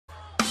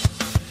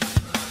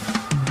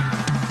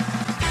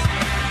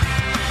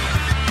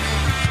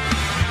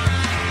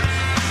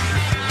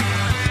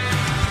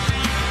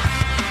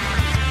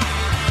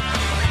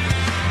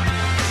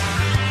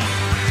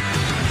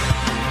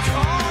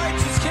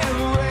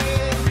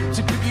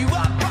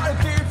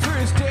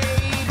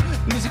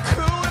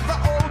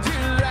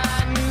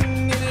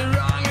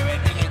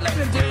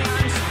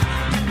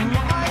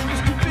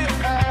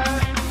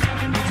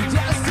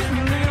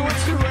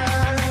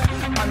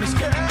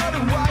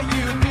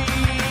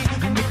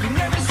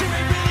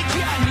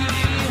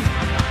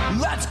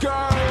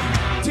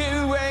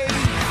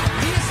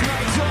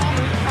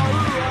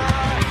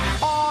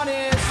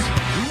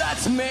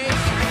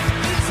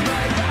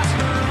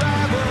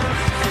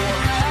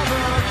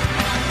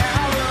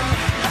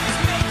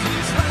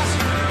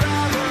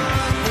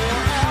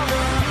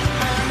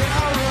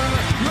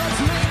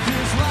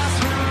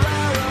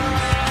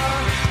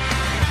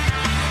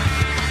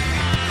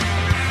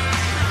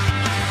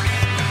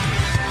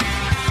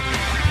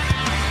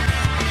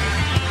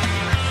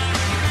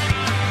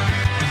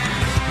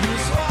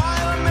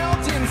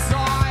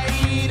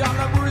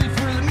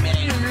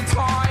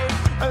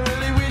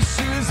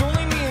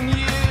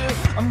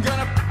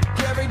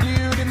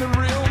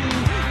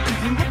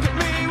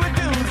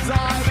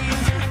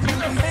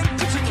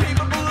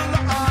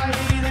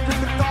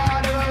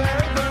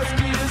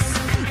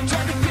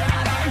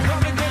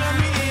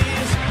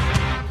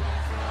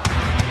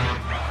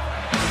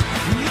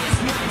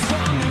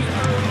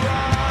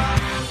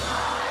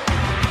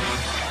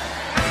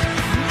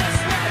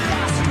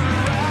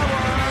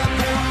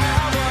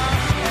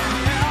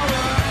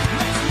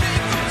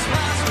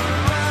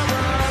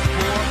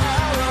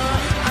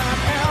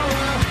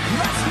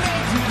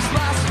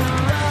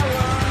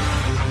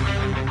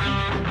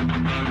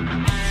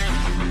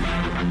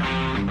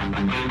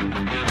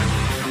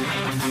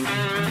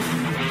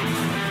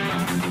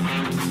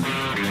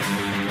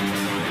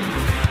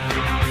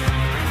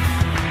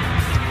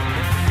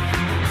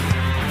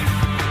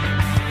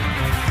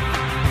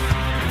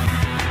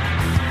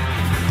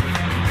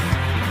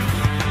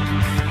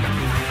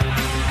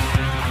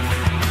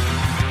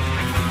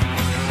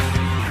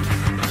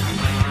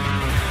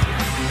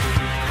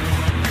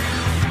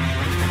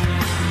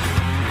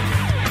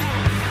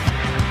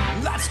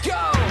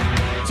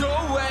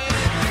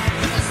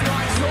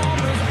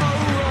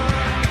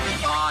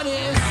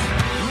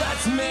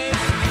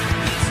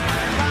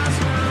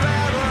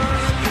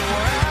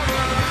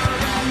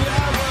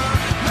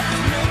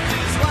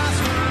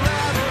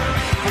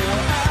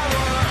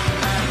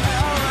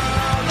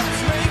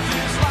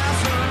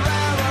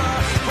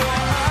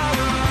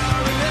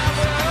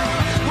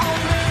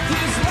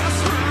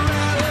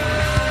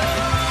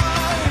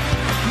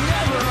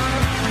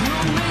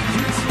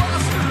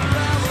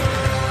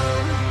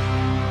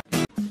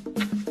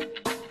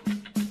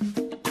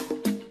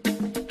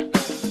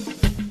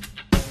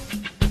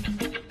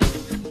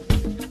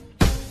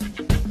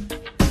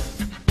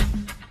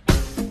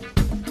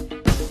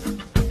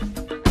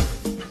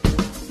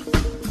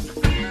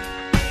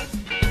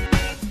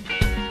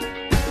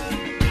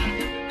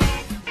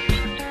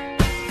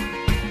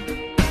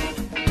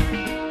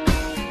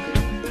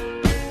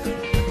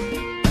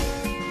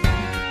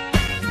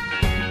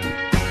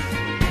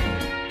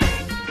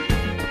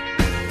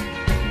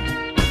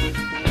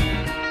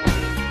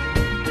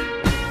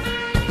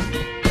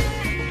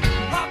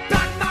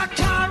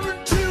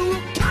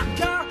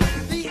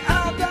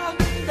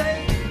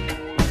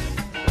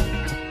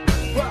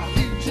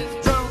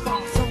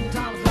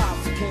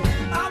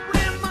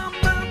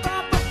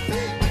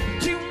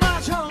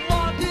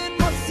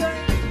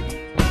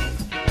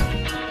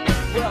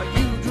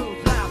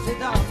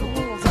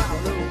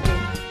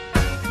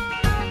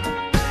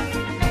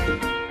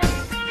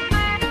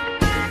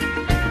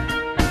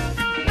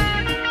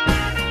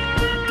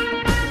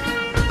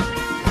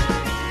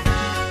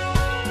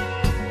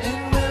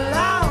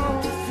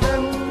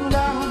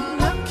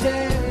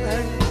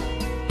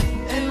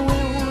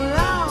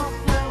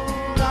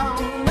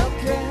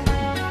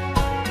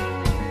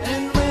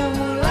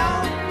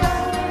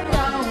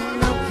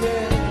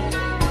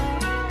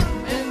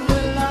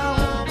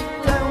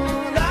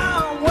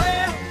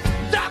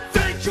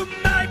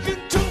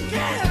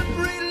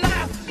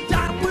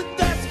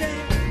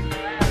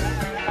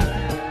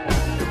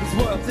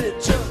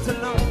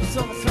on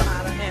some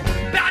side of hand.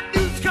 Bad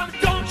news comes,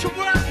 don't you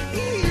worry,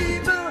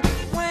 even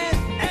when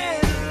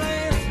it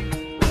lands.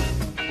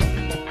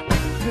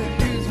 Good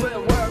news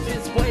will work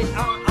its way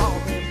on all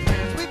them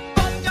plans. We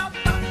both got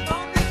back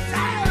on the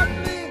side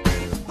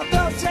of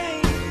the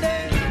same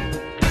day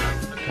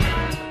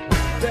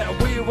that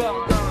we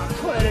were gonna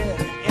quit it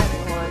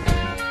anyway.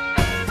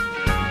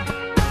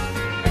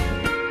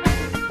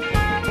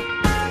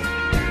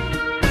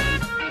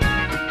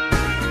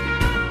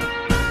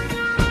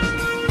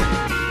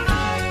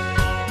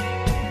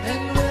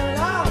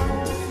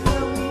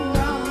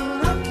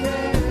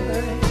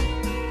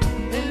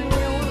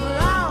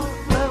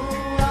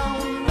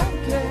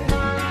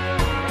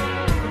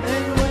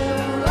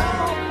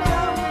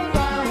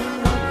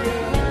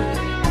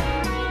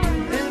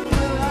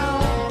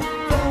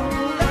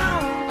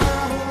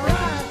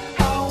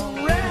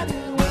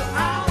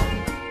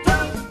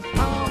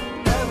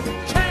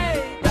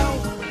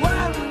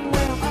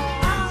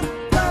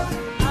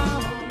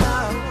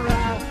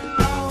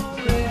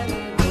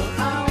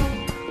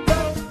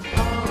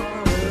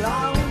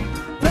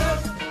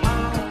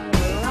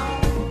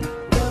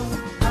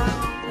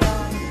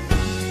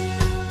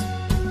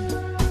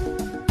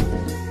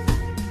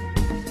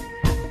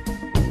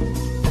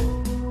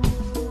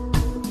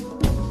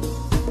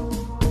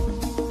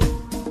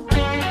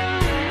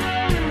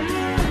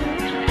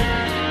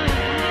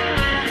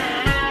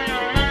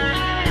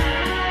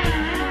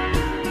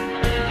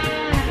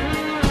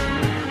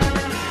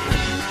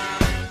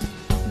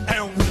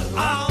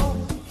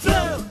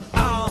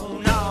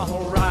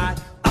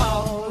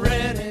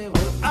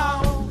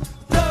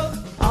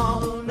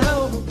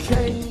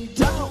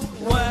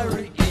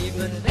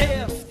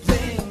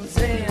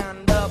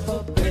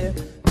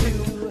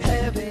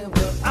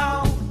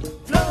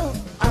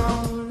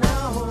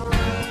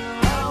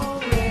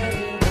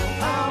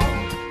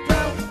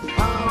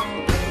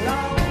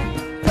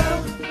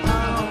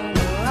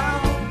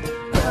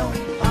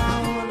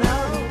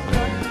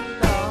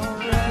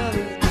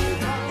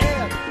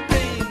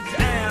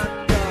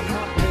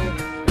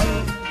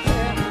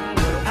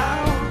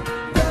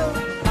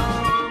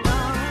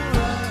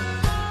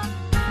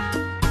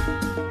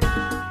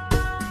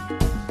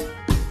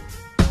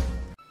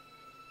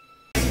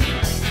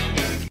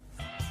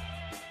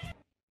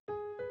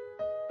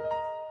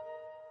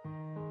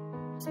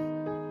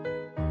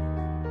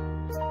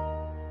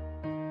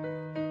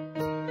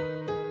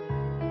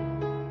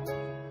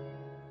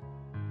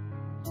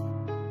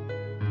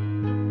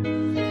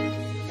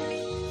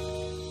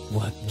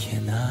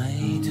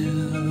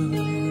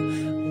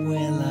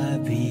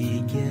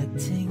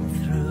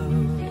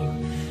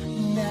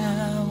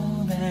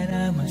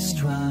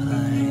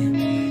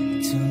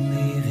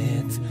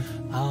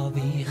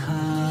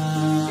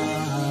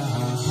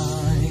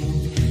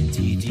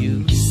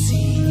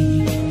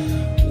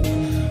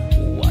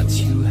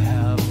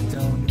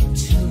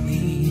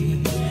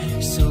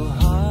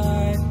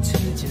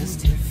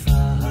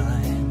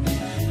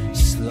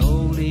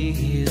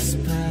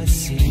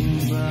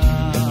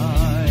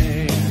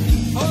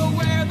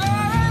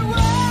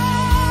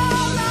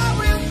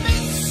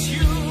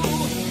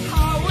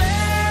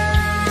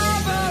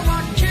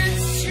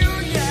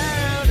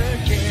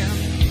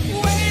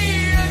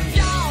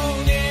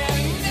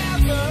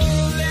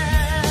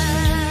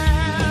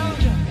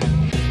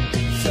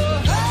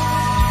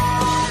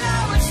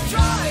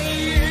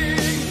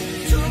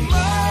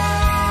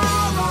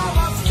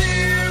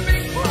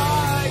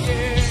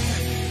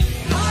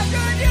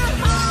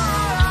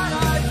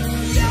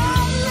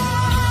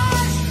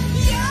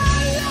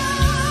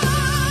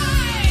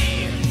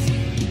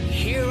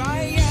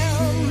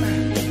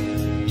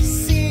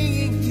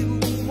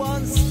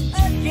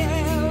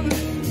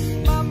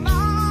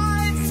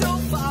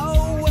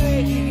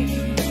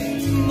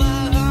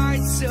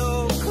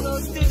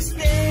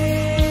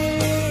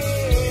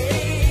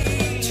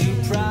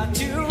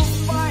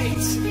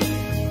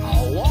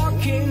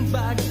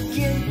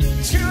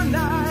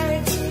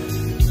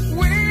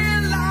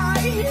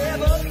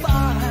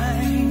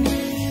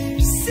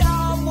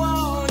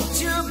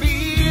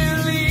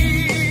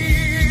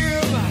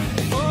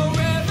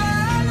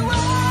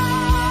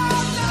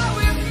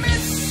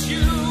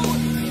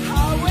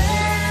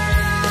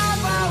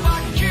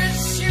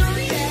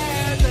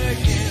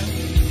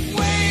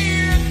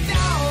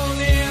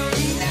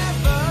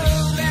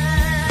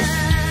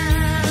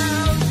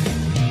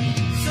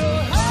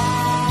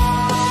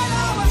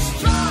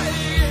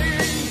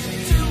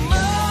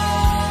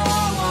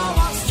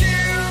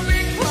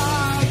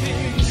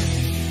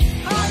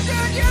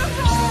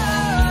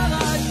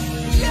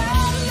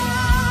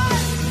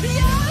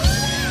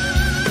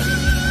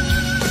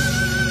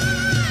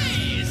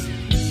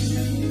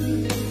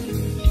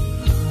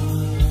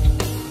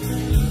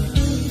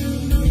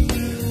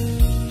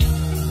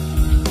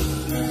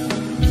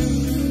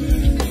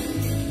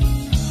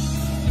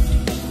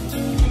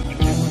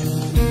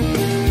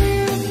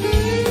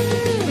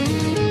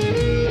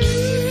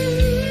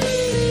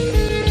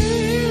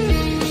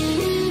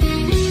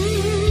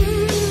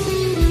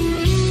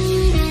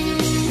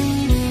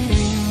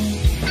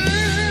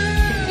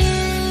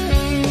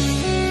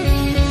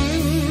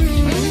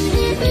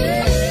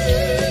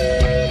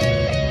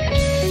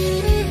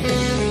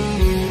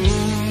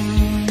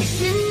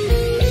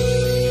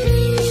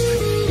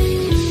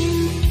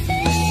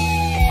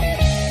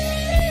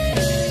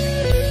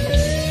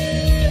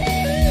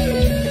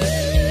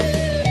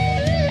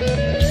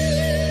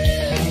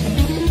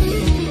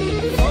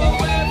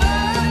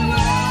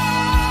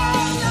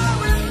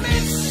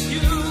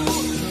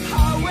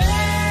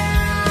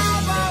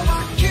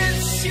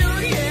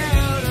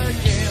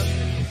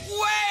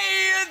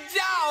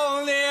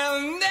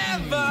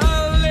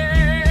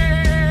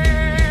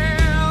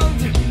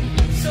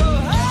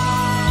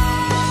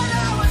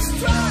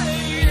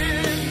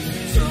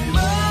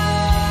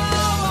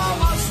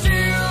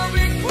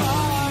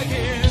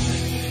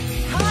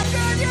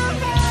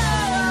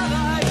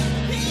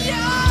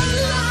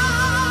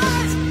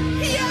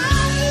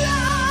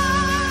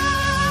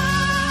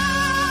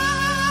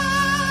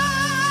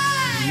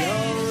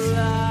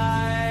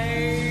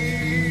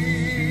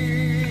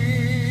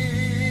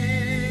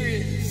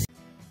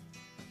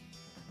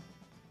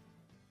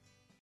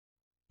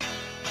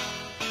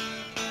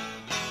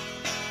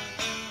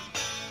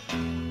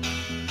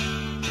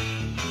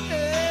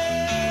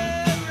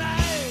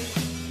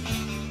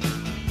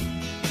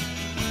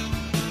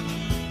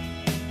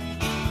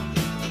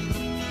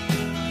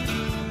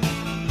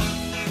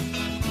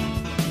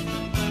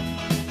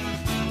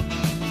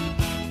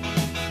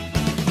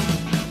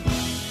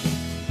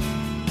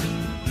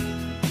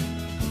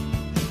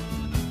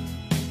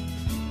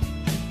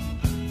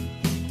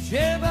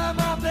 Yeah, but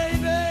my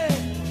baby,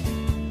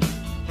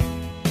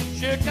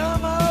 she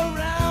come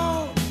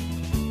around.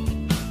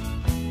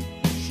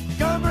 She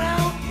come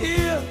around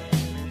here.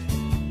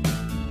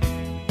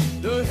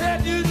 The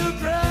head to the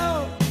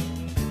ground.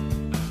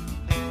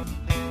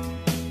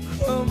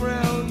 Come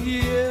round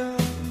here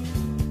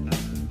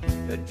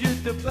at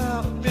just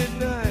about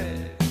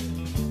midnight.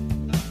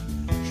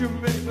 You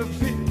make me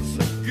feel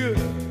so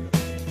good.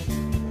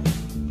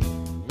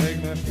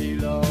 Make me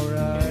feel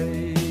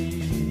alright.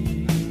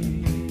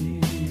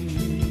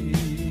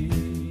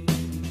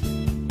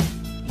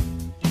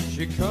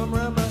 She come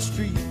round my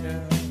street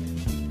now.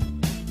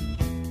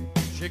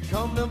 She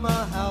come to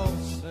my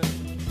house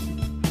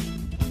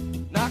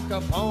and knock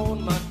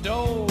upon my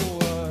door.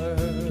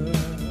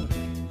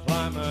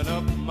 Climbing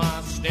up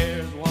my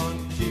stairs,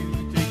 1,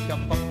 2, 3,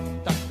 come on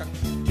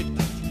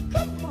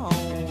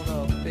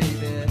up,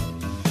 baby.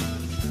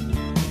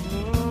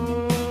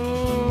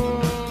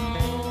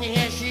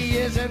 Here she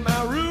is in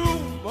my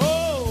room.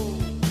 Oh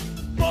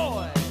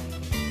boy.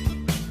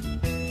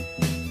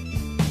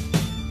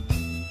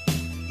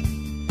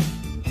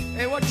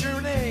 Hey, what's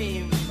your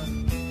name?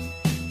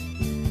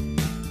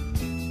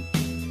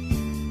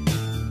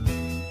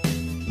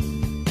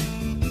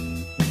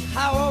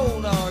 How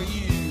old are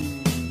you?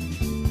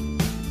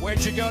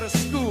 Where'd you go to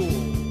school?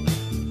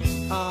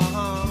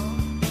 Uh-huh,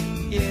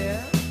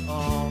 yeah,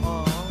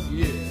 uh-huh,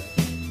 yeah,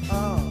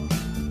 oh,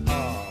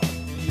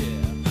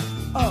 yeah,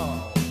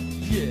 oh,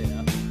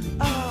 yeah,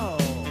 oh,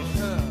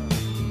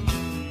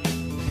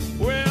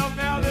 Well,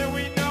 now that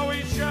we know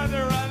each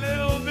other a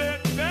little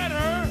bit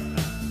better,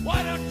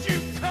 why don't you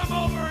come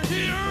over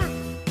here?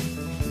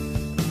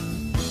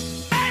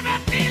 Make me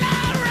feel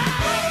alright!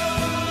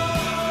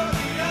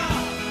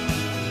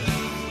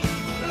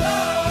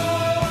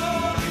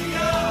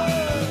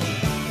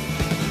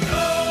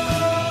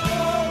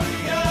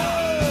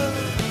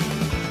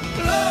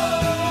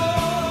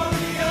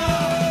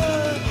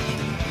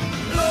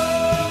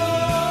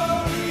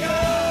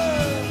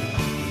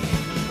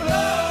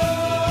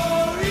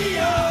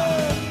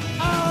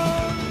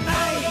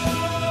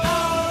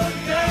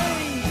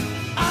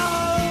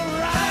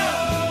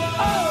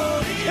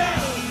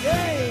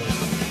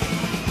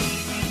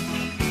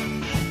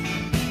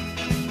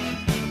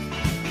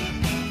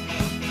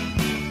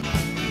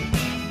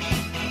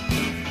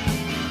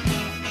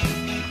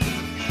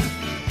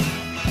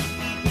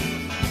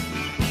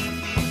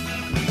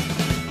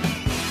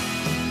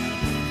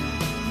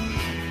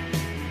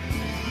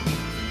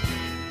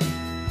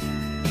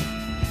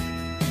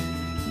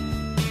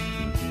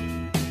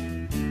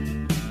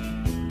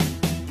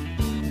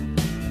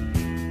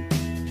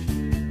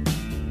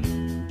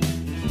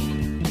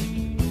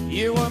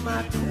 You were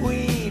my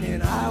queen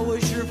and I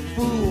was your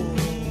fool,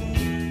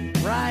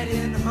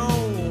 riding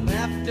home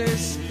after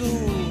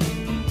school.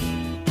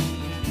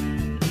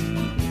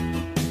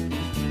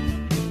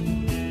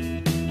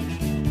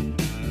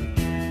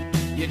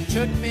 You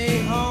took me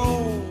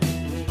home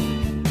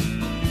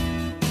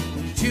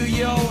to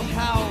your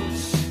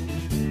house.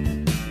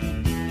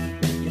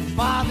 Your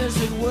father's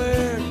at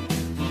work,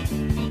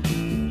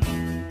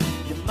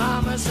 your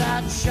mama's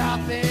out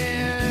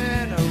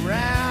shopping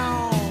around.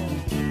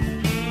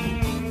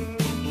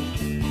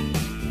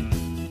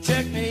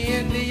 Took me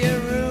into your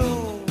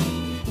room,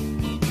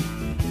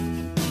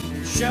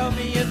 show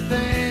me your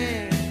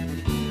thing.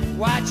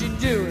 Why'd you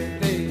do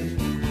it, babe?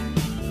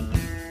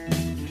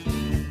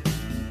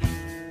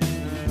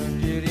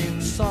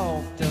 Getting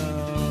softer,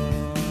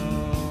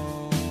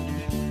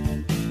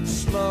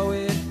 slow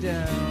it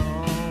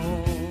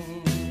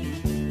down,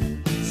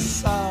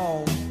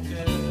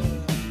 softer,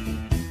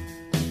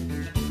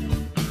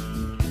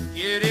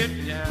 get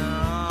it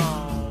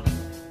down.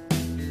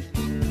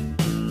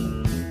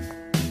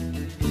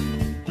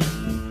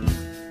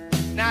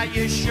 Now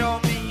you show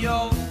me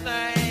your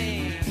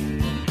thing.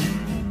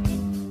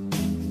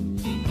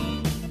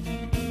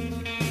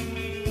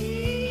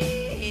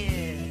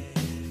 Yeah.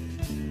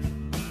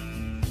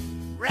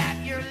 Wrap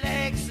your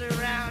legs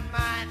around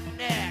my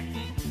neck.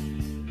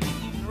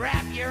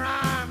 Wrap your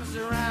arms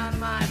around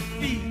my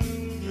feet.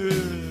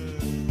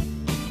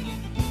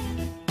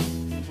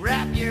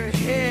 Wrap your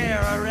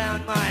hair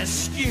around my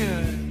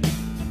skin.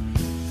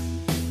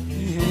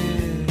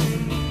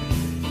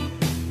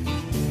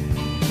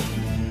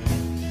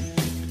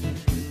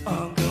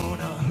 I'm gonna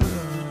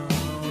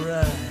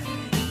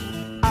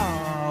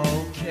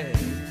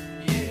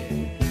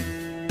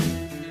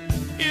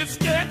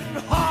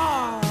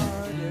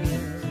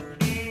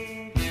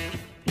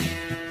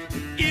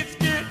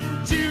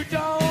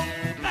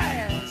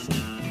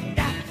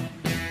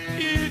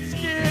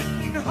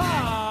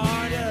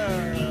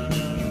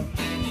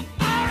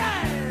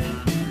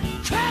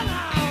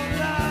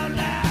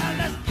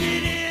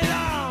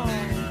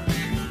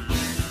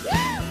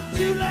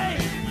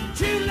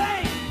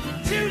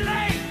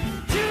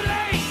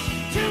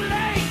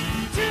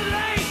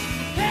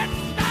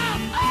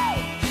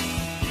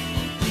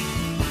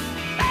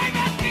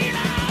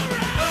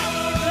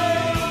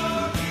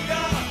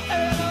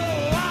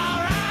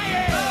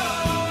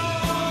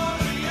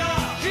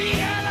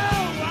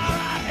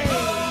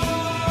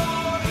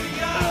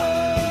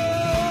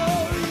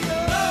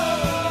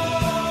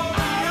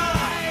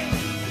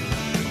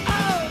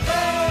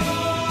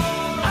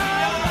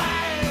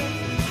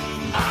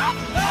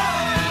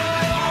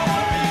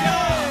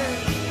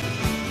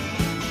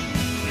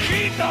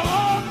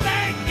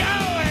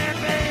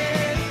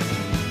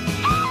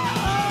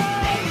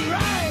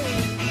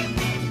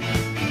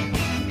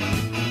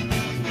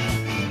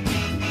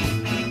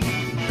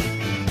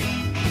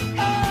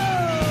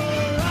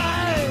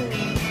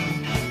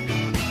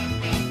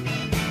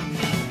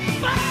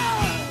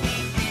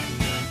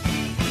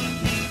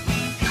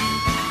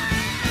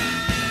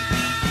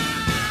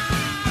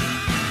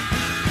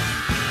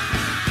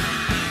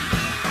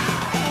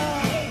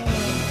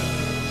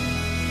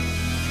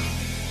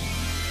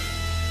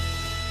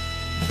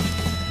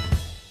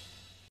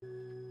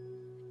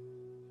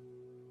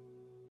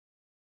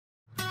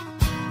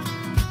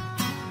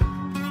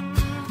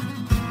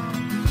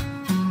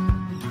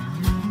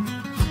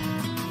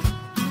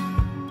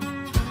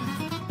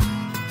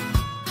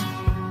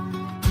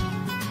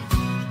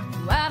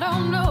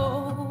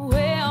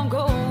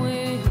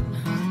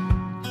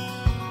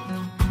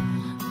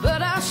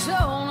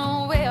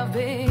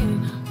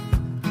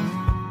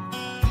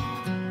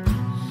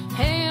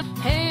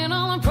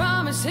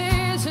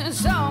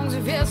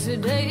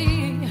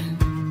yesterday.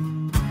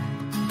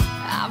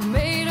 I've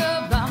made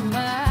up my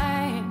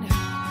mind.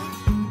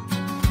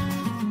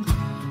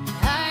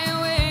 I ain't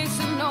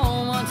wasting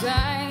no more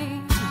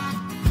time.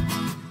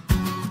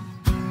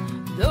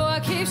 Though I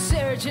keep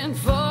searching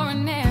for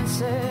an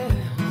answer,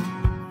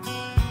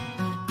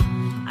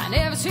 I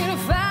never seem to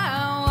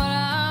find what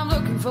I'm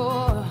looking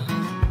for.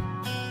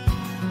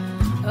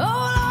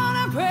 Oh Lord,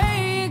 I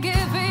pray you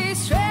give me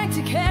strength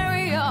to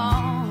carry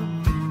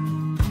on,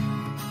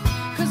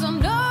 'cause I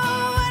know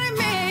what it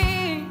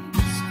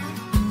means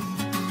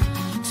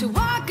to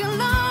walk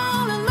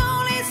alone a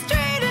lonely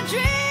street of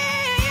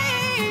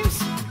dreams.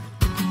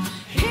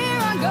 Here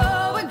I go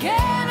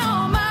again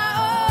on my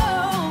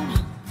own,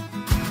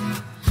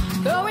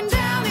 going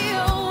down the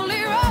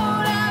only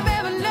road I've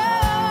ever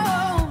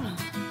known.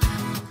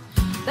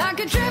 Like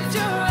a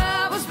drifter,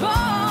 I was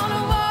born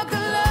to walk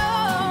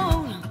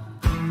alone.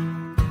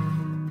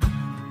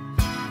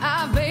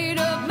 I've made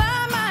up my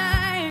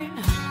mind.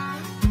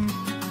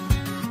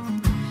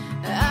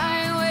 I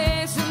ain't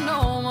wasting no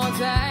more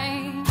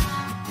time.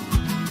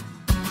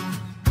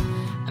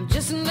 I'm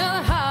just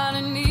another heart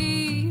in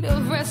need of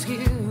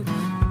rescue,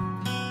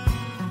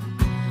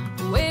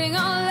 waiting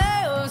on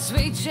love's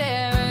sweet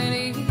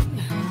charity.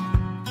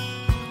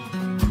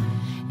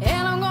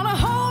 And I'm gonna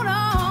hold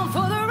on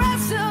for the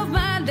rest of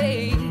my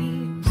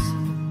days,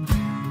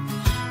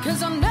 'cause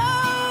I know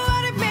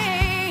what it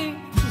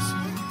means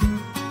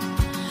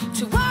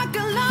to walk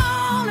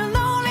alone a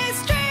lonely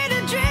street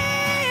of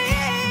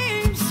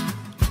dreams.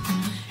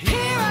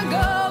 Here I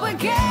go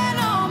again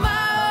on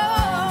my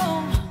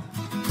own,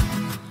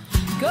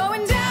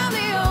 going down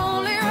the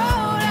only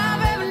road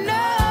I've ever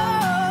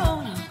known.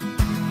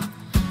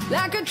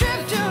 Like a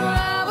drifter,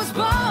 I was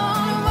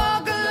born to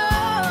walk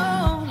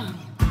alone,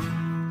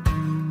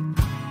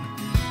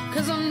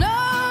 'cause I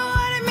know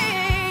what it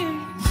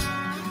means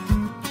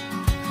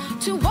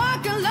to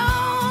walk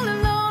alone a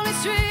lonely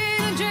street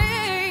of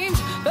dreams.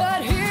 But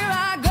here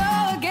I go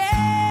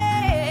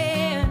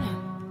again.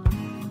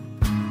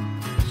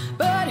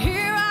 But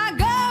here I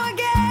go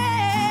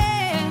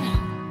again.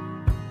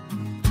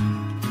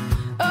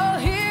 Oh,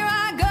 here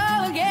I go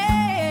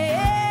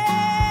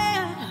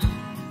again.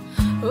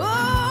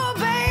 Oh,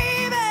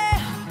 baby.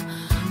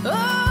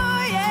 Oh,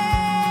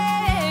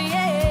 yeah,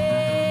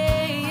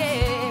 yeah,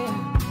 yeah.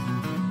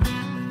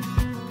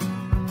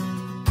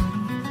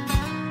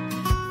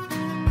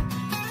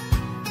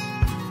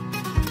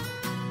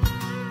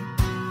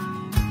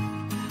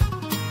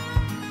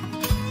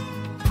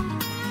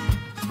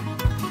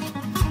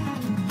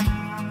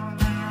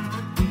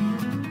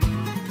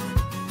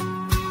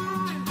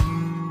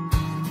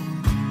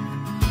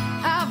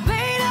 I've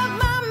made up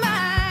my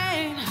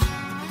mind.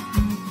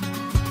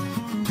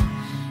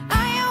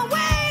 I ain't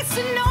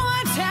wasting no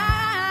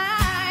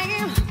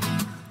time.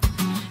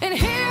 And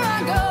here I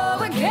go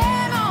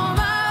again on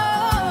my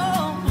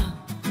own,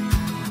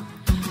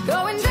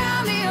 going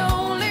down the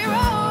only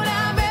road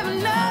I've ever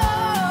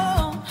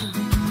known.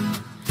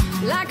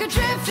 Like a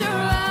drifter,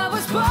 I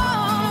was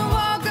born to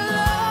walk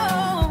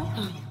alone,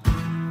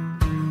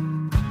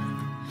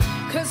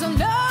 'cause I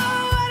know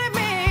what it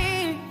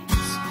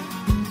means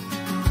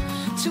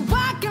to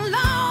walk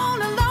alone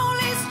a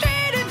lonely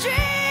street of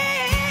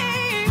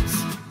dreams.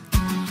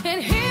 And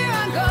here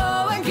I go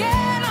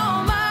again on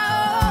my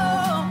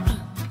own,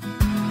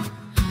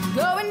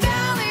 going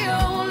down the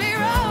only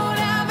road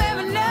I've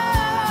ever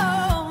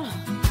known.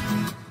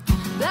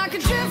 Like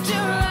a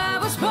drifter, I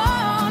was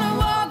born to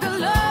walk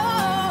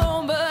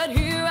alone. But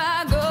here I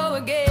go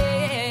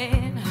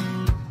again.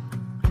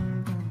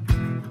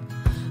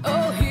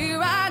 Oh, here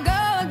I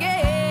go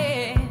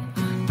again.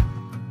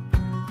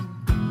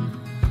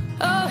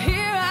 Oh,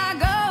 here I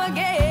go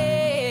again.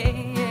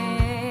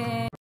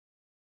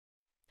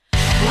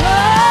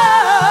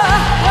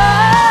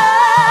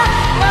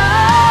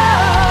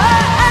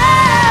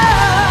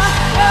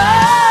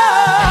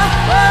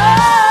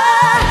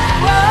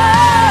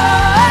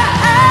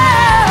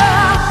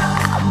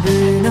 I've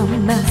been a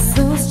mess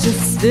since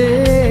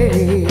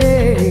yesterday.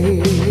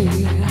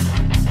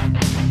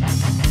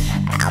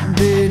 I've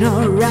been a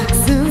wreck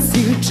since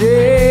you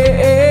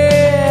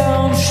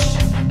changed.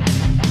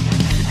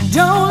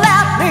 Don't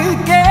let me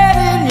get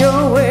in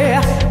your way.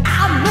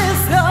 I miss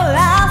the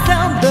laughs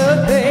and the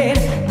pain,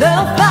 the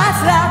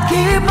fights that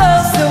keep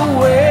us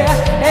away.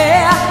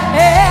 Yeah,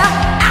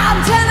 yeah. I'm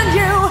telling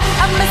you,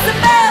 I miss the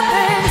bad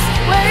things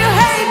when you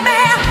hate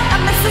me. I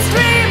miss the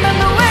stream and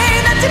the way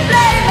that you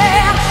play me.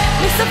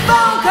 Miss the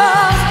phone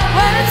calls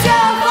when it's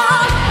your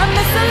fault. I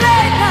miss the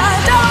late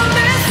night, don't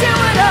miss you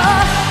at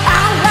all.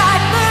 I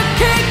like the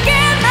kick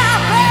in my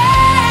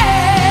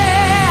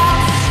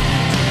pants.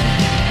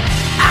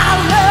 I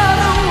love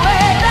the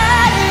way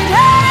that it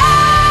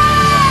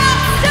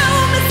hurts.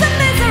 Don't miss the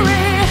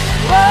misery.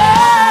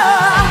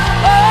 Whoa,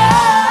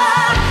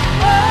 whoa,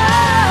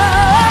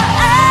 whoa.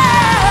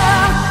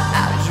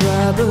 I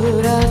try,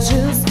 but I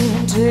just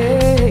can't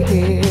take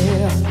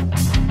it.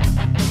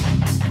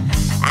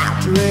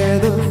 I'd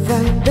rather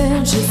fight than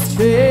just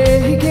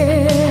fake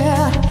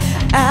it.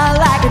 I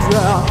like it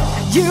raw.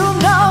 You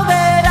know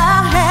that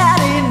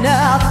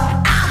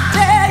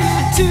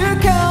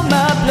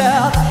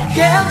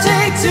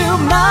too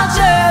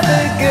much of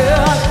a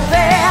good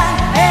thing.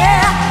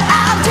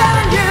 I'm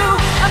telling you,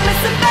 I miss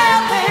the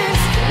bad things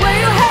where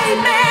you hate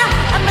me.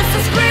 I miss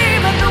the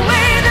scream and the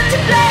way that you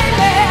play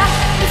me.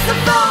 Miss the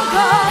phone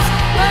calls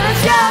when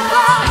it's your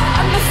fault.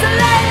 I miss the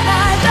late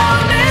night,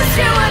 don't miss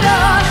you at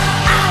all.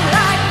 I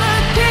like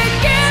the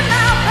kick in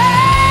my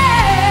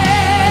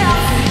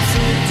pants.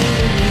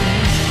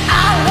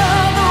 I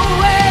love the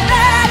way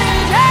that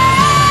it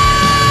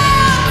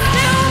hurts.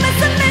 Still miss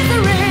the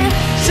misery,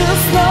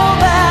 just know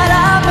that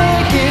I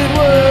make it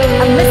worse.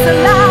 I miss the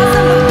lies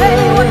and the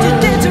pain, what you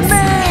did to me.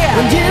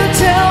 When you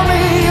tell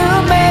me you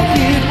make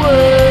it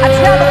worse, I'd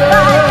rather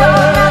fight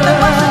going out than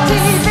watch the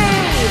TV.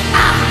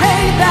 I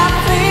hate that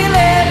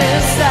feeling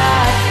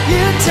inside.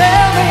 You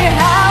tell me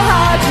how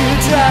hard you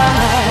try,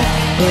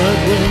 but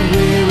when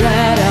we're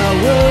at our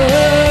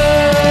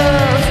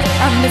worst,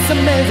 I miss the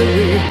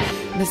misery,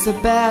 miss the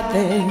bad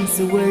things,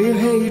 the way you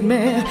hate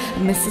me. I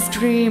miss the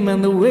scream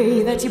and the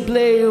way that you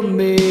blame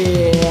me.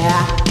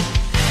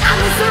 I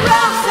miss the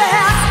rough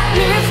sex,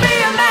 leaves me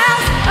a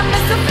mess. I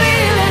miss the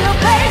feeling of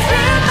pain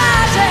through my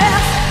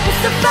chest. Miss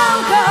the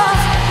phone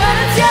calls when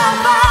it's your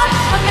fault.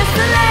 I miss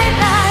the late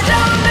night,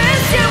 don't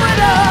miss you at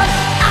all.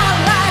 I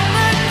like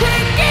the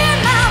kick in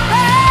my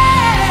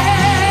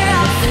pants.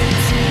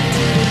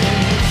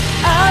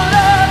 I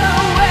love the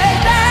way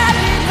that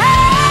it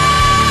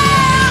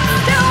hurts.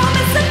 Don't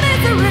miss the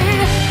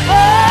misery. Oh,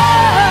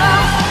 oh,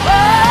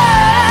 oh,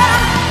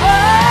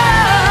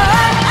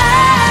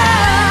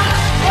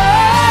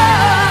 oh,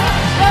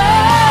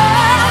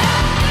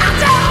 I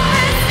don't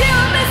miss you,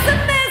 miss the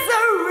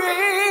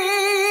misery.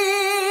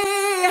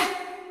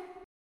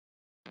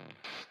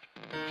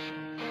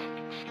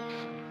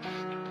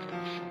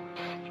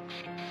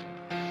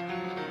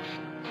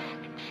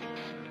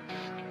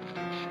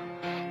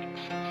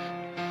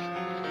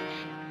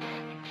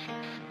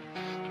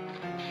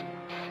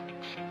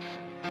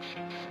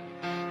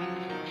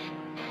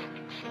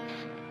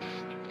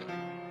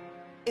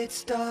 It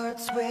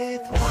starts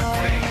with One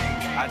thing,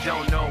 I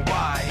don't know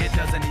why. It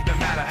doesn't even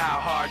matter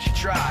how hard you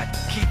try.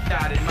 Keep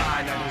that in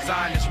mind. I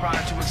designed this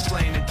rhyme to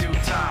explain in due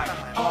time.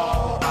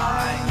 All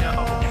I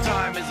know,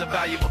 time is a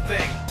valuable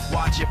thing.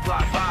 Watch it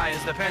fly by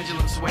as the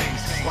pendulum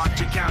swings.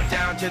 Watch it count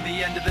down to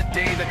the end of the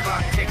day. The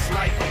clock takes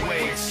life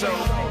away. It's so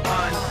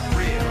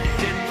unreal.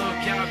 Didn't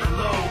look out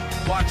below.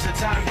 Watch the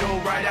time go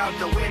right out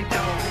the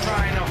window.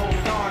 Trying to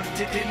hold on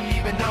to didn't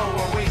even know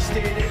I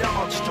wasted it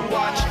all just to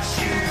watch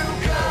you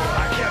go.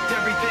 I kept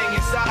everything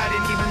inside,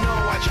 and even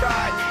though I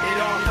tried, it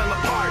all fell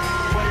apart.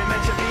 What it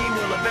meant to be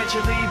will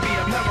eventually be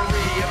a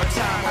memory of a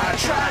time I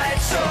tried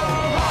so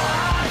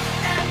hard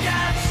and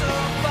got so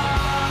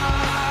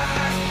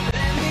far. But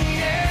in the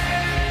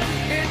end,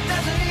 it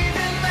doesn't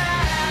even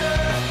matter.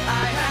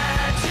 I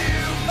had to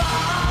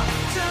fall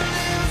to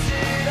lose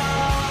it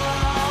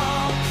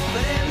all.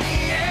 But in the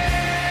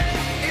end,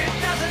 it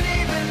doesn't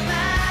even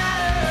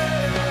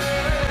matter.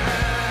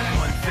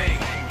 One thing,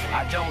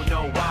 I don't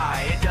know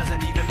why. It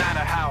doesn't even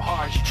matter how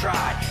hard you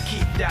try.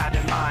 Keep that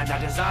in mind. I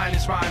designed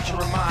this rhyme to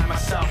remind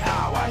myself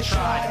how I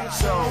tried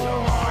so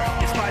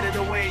hard. In spite of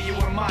the way you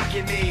were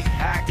mocking me,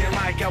 acting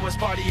like I was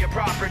part of your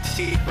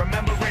property,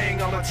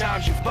 remembering all the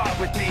times you fought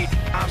with me,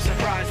 I'm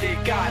surprised it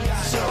got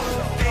so.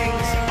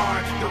 Things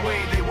aren't the way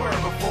they were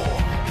before.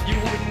 You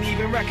wouldn't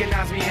even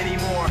recognize me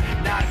anymore.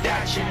 Not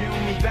that you knew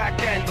me back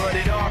then, but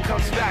it all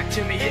comes back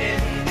to me in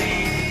the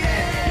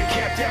end. You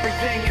kept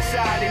everything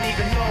inside, and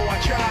even though I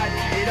tried,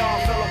 it all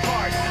fell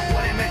apart.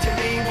 What it meant to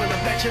me will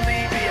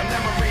eventually be a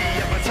memory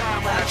of a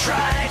time when I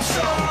tried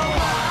so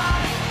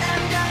hard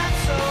and got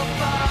so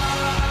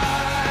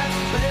far.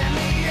 But in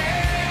the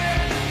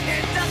end,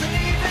 it doesn't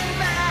even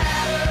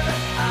matter.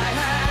 I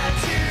had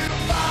to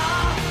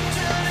fall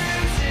to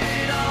lose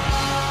it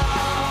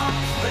all.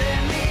 But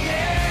in the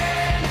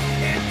end,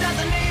 it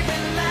doesn't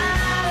even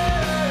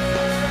matter.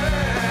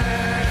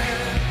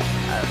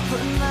 I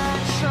put my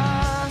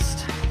trust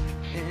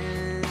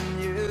in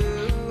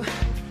you,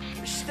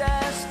 pushed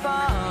as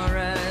far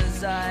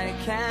as I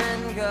can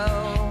go.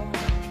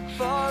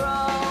 For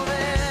all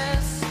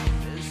this,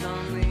 there's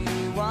only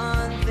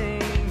one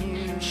thing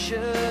you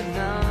should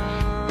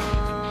know.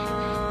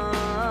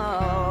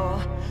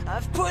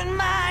 I've put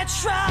my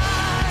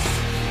trust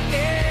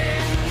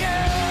in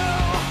you,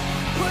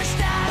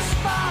 pushed as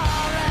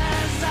far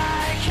as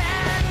I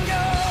can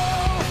go.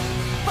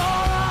 For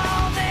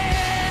all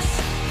this,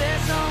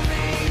 there's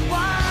only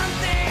one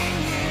thing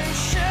you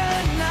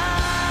should know.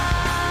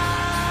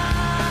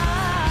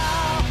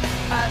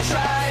 I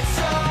tried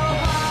so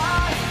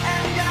hard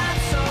and got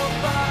so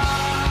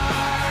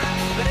far,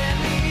 but in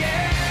the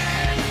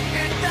end,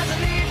 it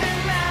doesn't even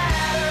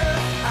matter.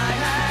 I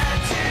had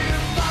to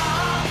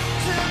fall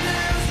to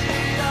lose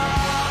it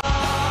all.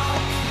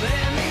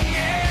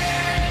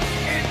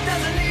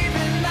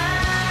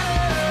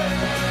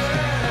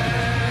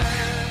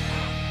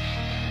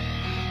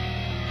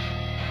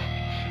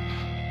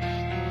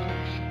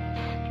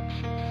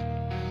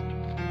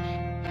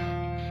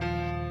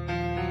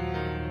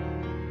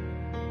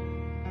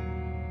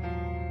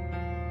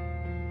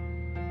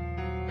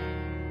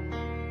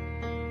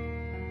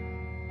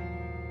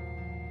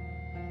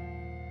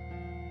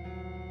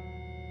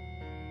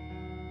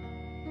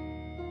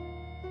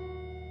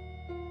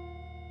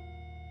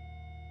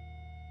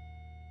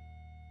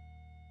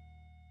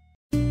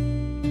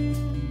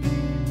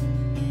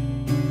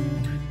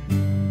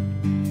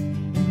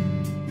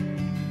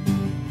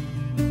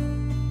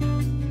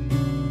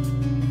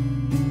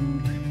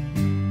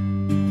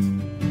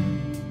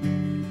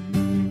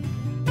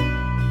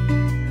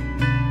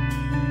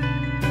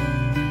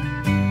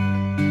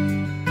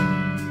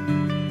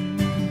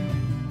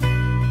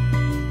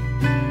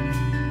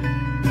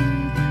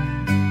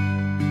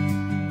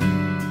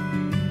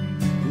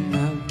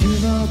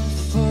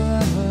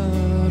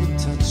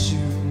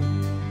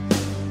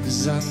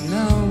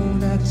 know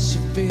that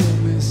you feel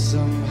me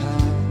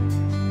somehow.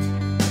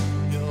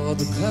 You're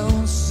the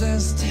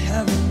closest to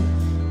heaven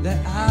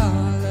that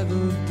I'll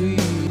ever be,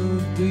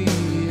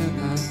 and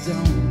I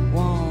don't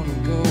wanna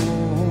go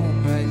home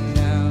right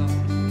now.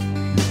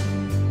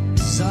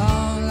 'Cause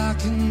all I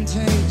can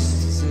taste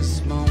is this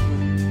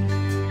moment,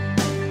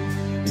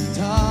 and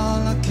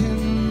all I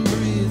can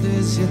breathe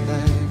is your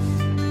life.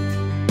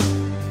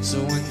 So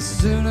when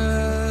sooner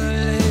or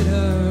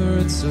later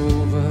it's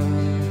over,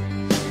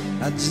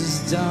 I just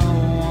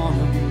don't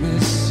wanna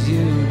miss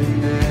you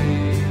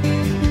tonight.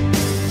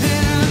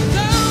 And I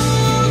don't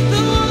want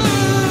the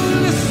world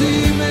to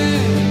see me,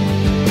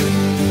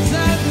 'cause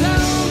I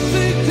don't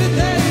think that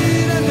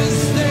they'd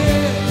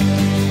understand.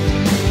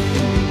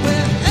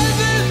 Where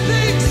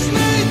everything's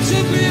made to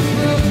be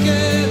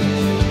broken,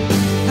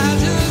 I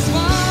just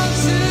want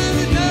you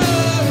to know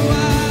who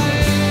I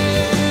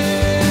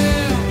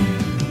am.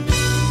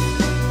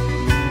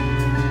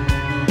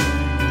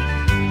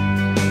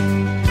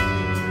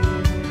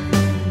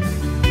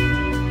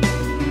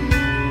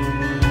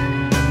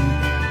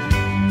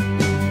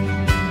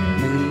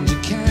 And you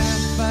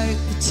can't fight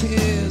the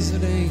tears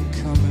that ain't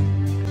coming,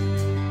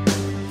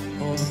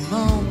 or the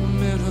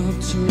moment of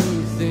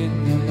truth in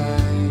your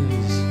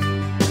lies.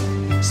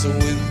 So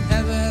when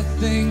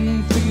everything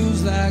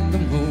feels like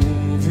the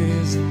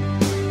movies,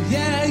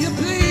 yeah, you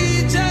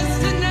plead just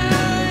to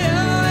know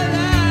you're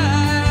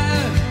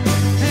alive.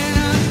 And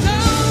I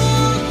don't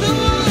want the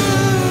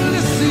world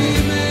to see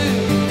me,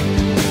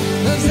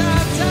 'cause I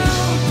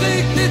don't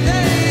think that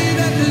they'd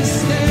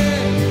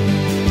understand.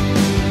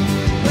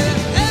 Where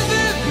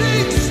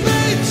everything's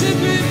made to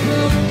be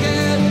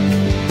broken,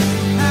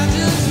 I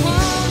just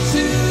want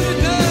you to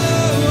know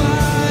who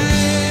I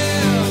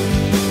am.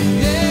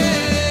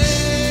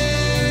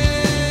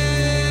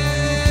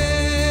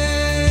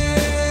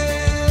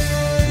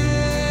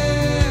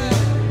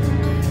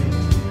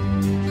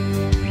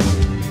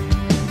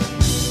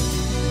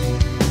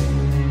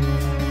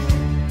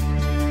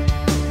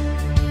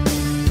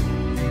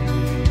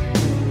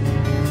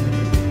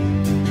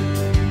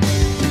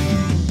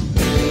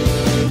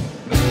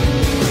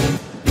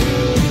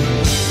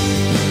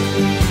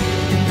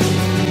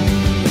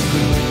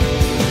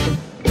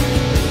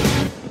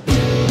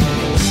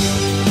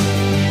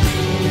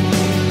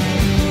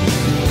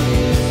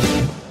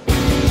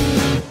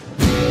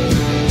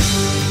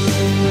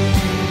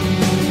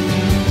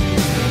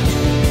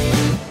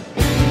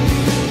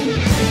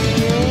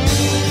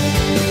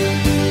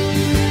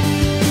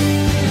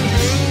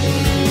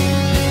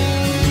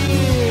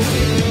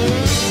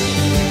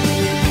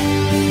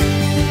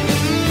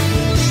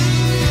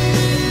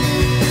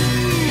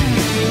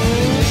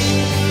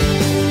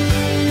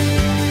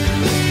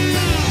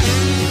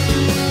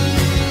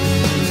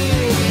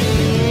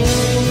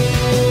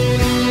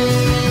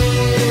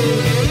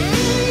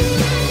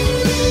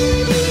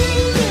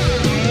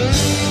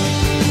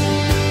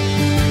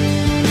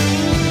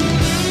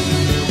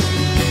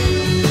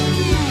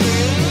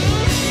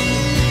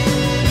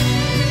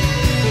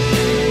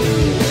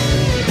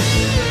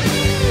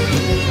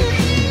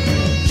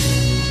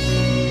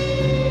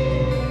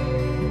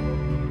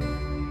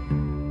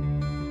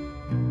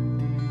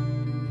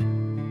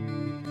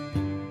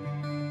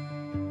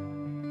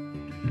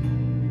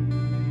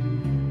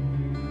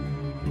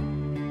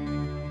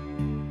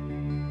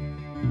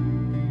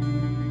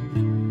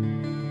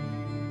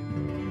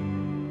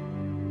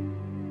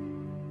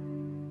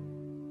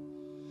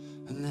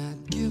 And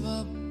I'd give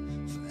up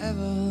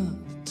forever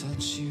to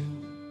touch you,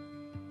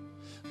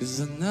 'cause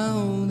I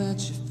know that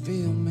you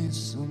feel me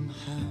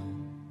somehow.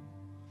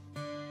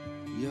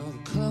 You're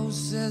the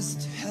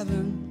closest to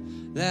heaven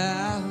that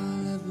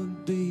I'll ever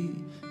be,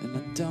 and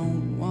I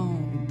don't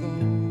wanna go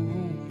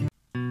home.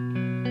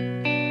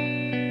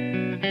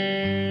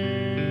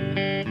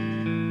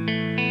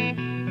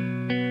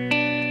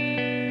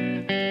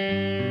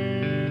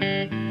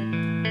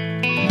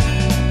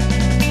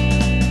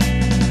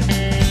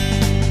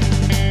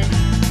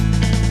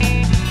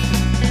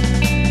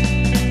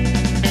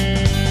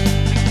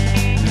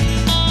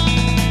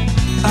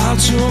 I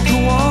took a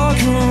walk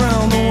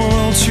around the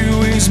world to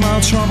ease my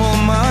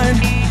troubled mind.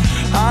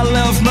 I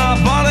left my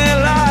body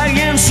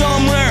lying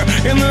somewhere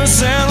in the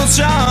sand of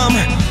time,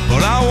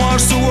 but I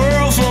watched the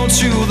world float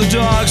to the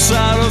dark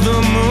side of the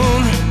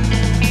moon.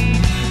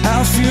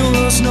 I feel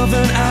there's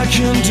nothing I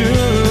can do.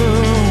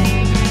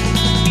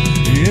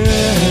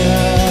 Yeah.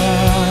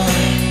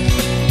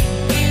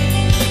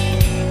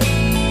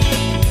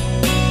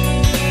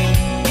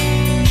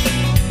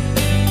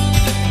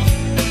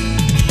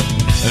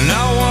 And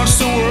I watched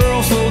the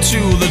world float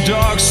to the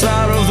dark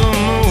side of the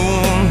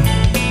moon.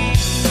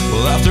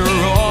 Well, after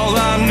all,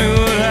 I knew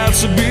it had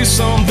to be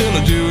something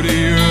to do to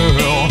you.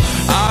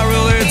 I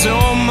really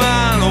don't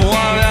mind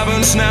what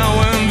happens now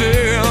and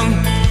then,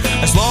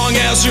 as long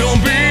as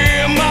you'll be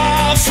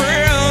my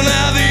friend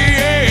at the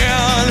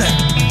end.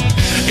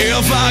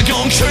 If I go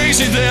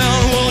crazy, then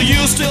will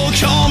you still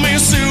call me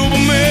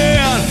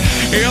Superman?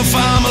 If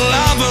I'm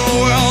alive and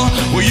well,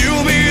 will you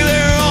be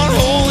there on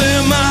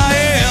holding my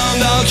hand?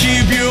 I'll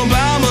keep you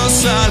by my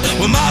side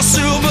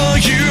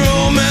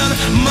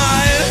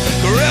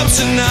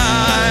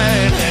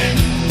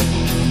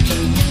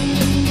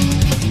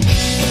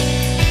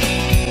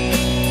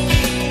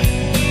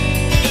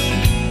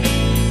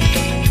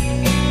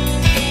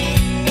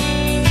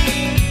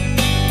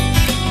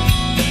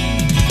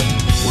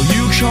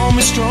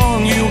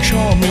strong, you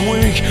call me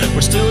weak,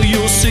 but still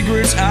your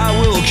secrets I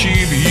will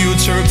keep. You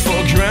took for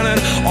granted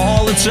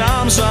all the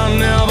times I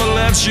never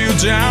let you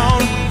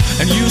down,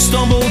 and you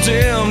stumbled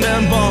in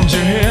and bumped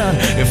your head.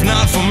 If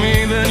not for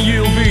me, then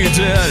you'll be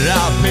dead.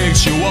 I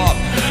picked you up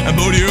and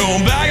put you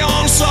back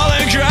on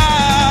solid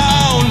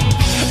ground.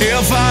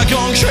 If I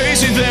gone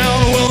crazy, then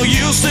will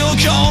you still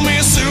call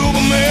me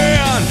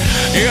Superman?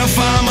 If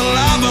I'm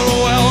alive and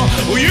well,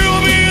 will you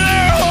be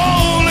there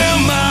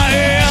holding my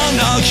hand?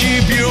 I'll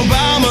keep you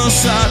by my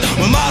side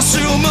with my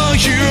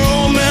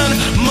superhuman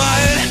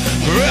might.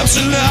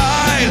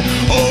 Kryptonite,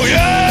 oh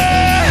yeah.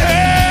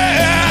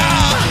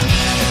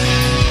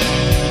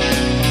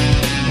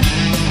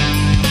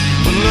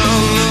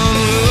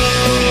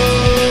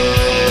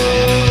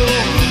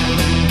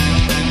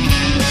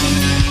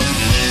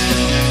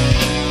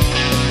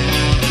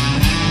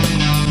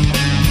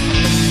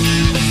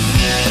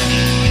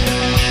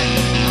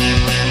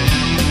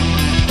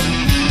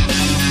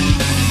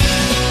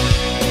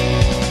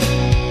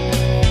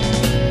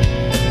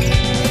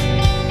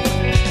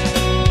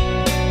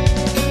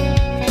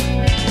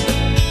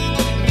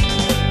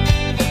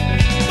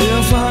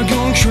 If I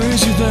gone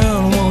crazy,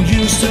 then will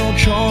you still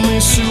call me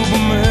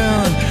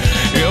Superman?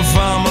 If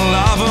I'm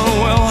alive and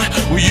well,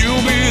 will you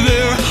be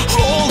there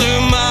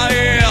holding my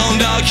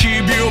hand? I'll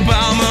keep you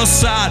by my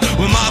side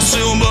with my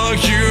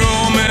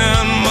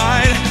superhuman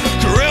might.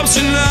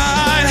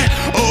 Kryptonite,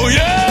 oh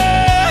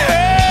yeah.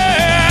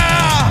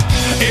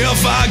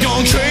 If I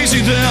gone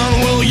crazy, then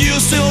will you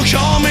still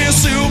call me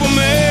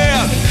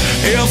Superman?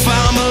 If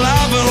I'm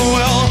alive and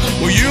well,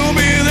 will you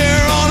be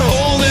there on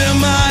holding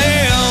my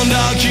hand?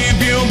 I'll keep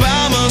you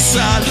by my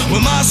side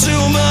with my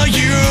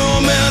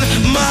superhuman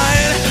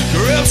might.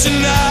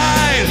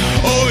 Kryptonite,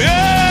 oh yeah.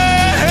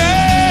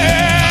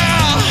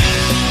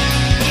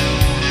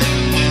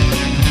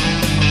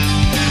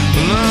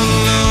 No,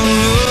 no,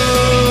 no.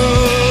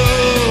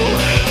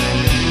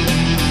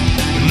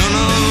 No,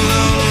 no,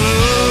 no,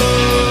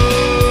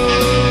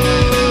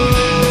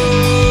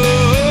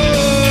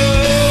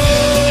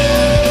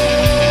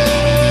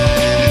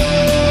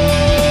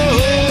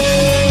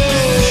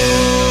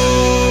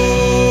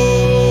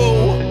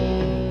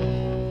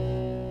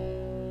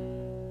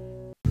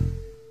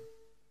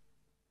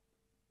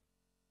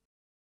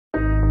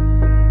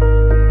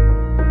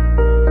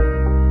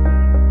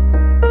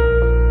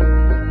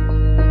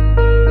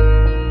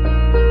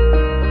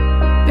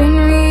 Been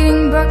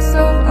reading books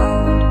so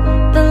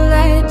old, the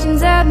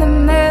legends and the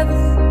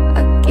myths,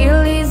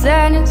 Achilles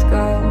and his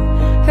gold,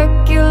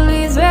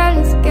 Hercules and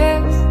his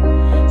gifts,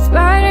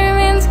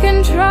 Spider-Man's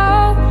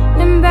control,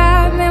 and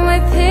Batman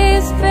with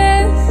his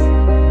fists.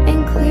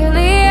 And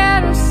clearly I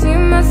don't see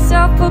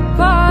myself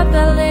above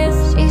the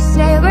list. She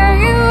say, where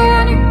you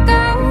wanna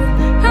go?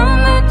 How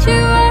much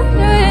you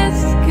wanna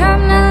risk?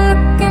 I'm not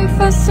looking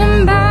for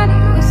somebody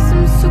with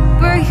some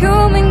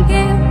superhuman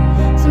gift,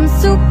 some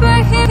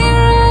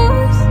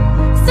superheroes,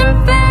 some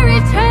fairy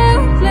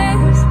tale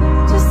bliss,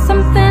 just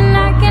something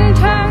I can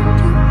turn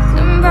to,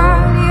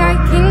 somebody I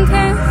can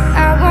kiss.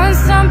 I want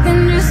something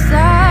just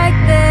like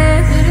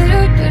this.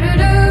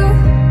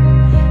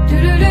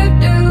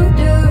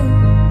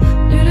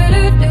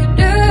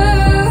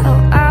 Oh,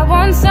 I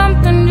want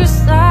something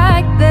just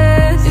like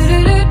this. Oh,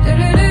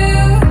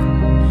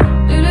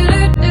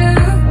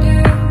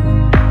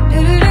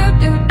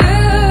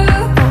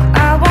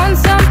 I want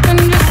something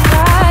just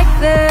like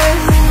this.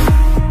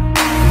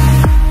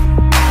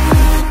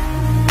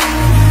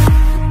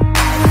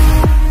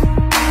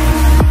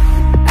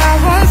 I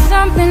want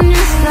something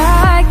just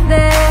like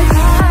this.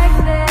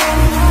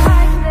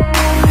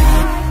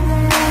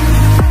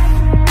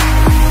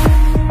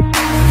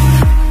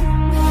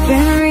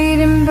 Been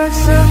reading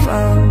books of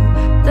old,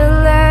 the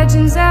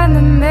legends and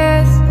the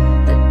myths,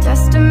 the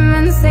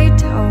testaments they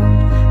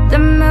told, the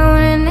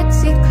moon and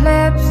its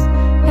eclipse,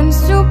 and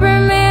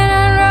Superman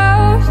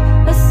unrose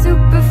a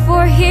suit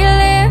before he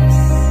lives.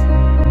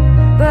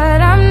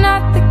 But I'm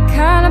not the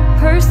kind of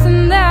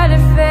person that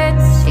it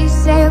fits. She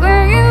say,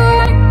 where you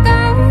wanna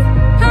go?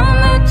 How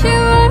much you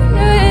wanna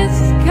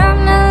risk? I'm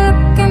not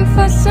looking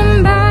for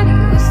somebody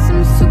with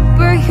some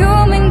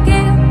superhuman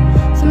gift,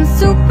 some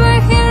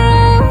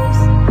superheroes,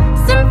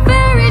 some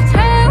fairy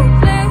tale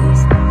bliss,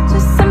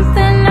 just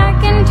something I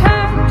can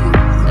turn to,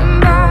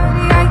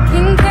 somebody I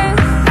can kiss.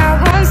 I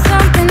want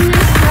something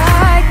just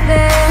like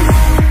this.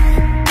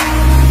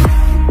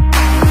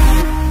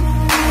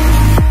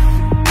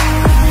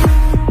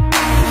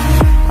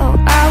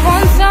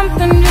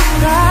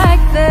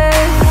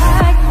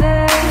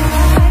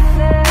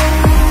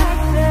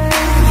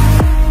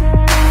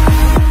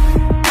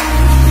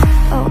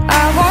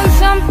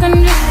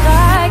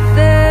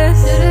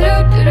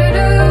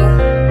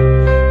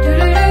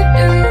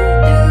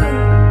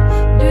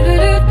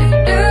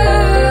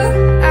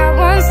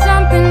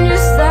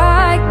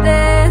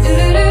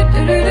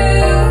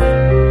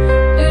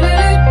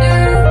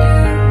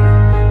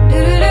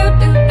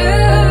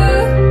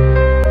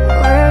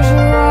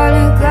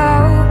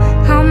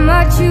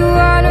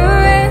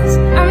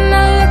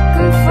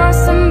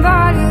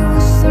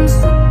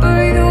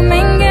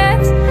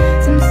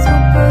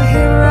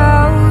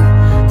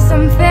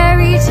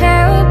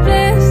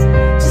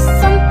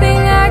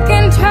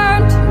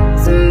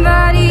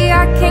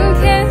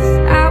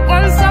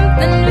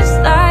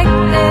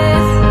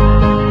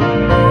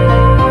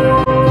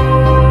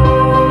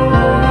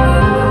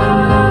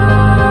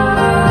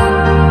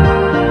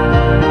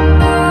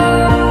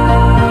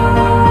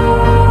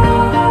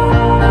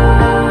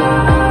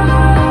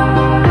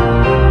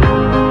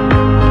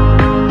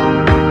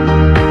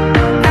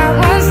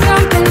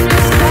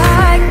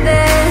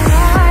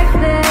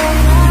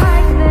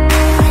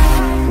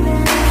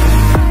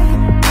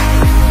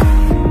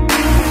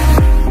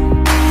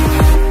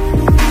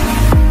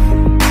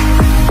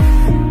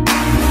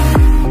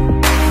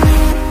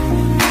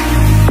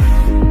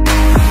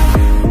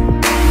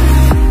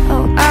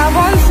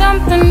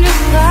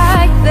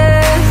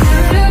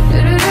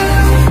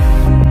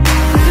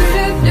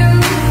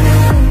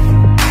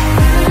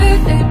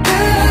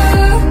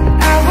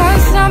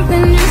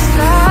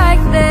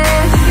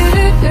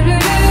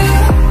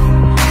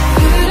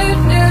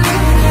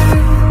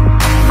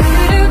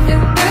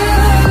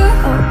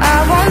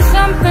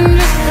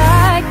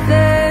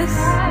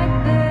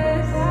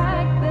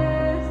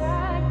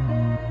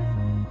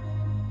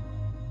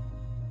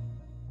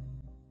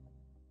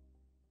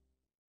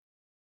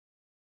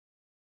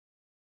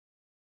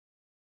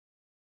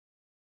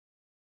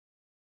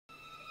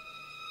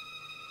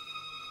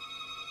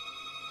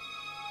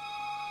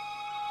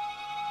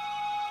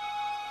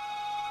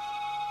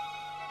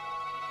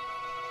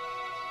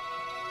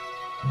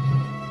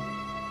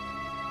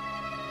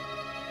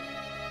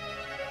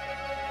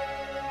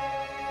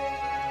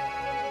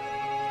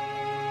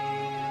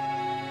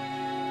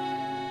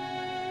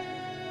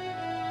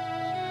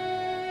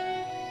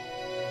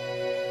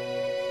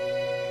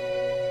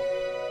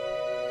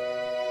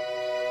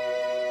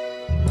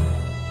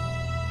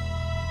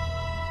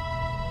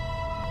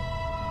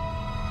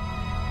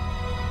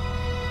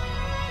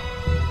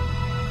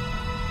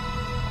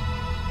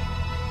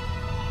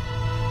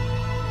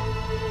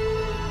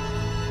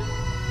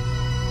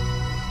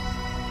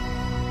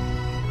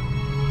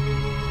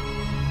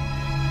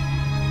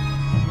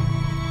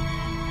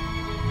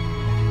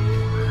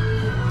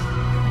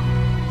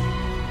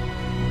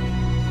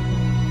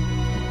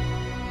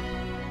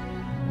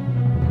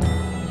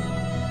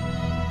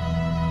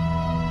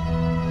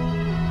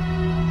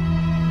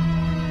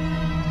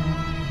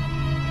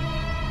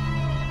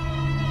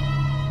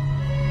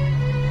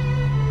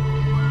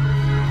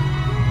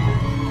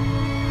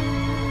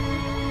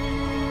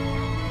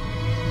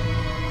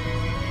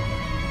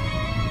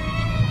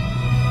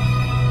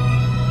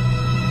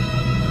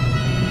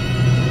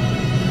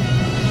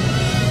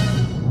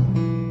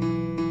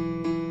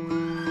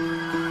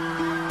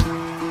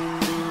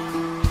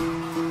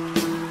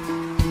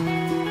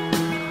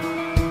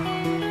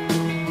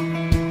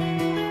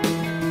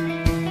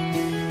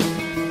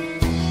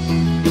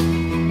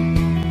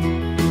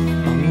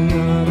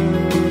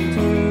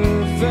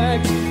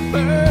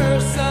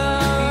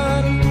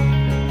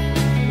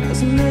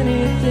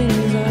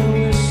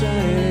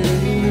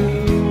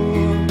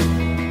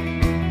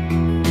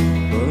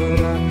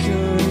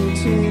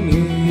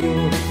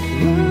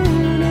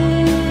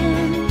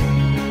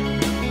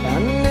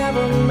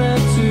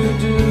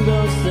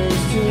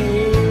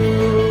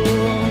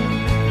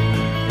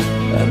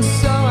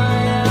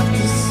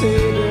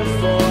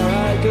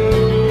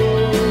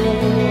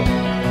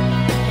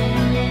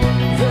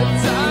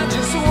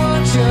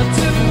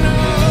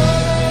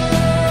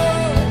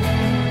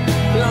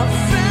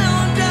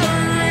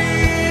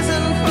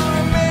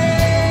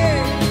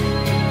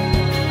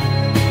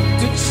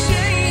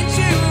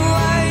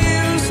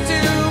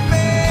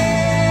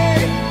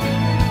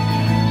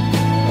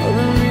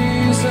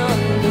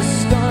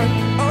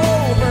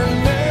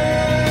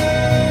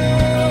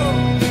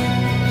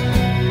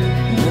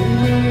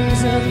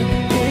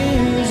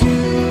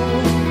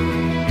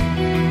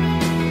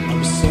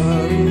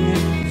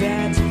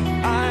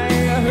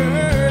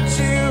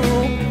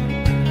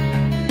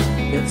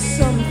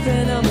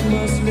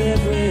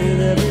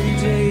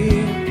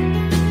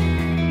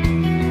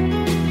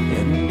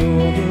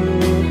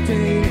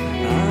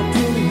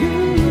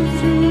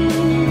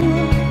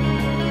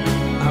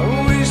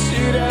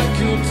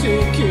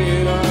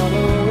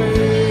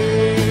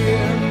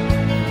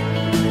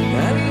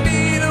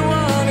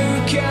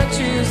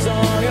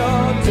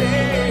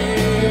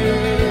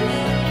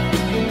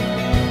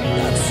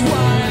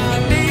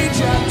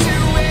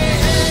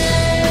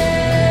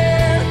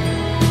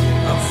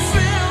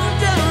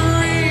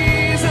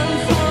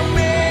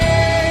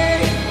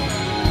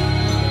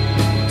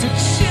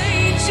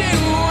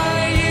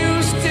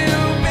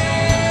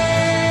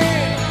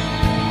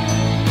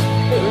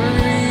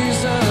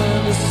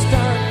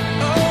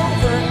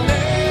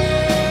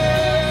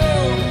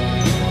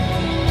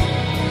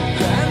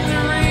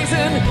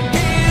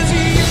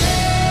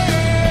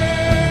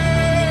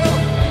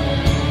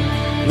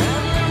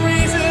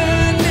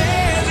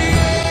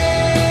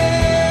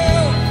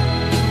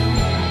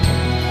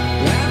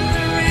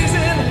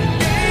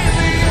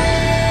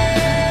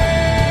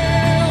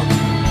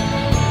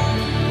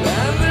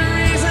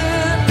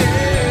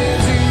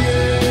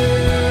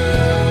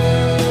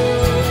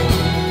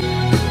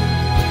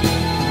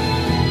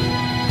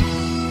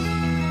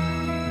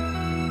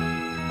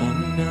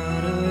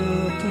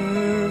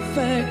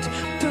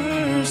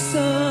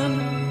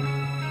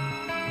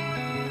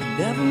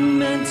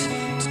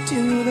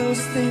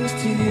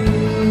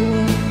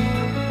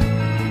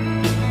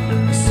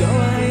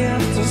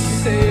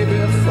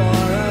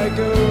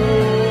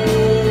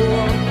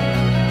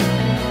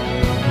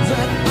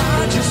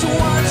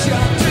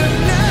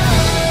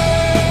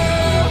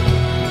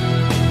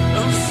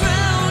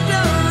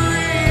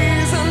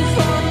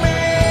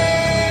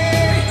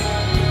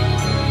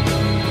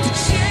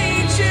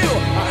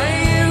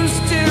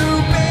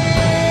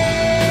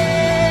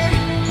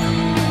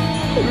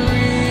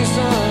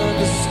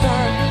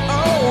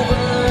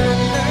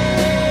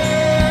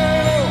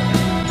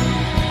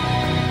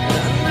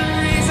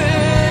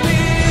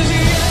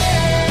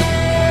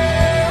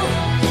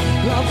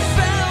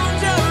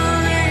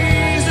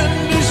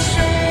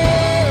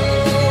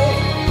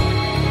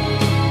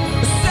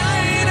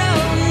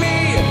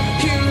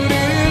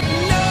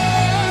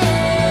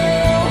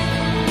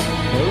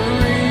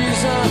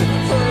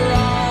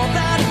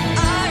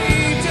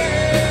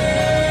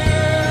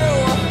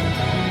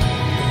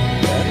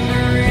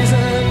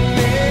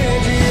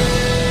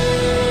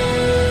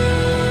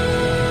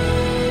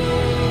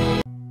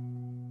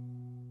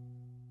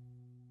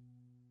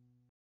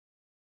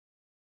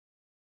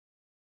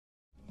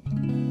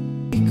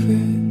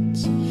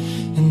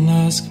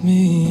 ask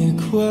me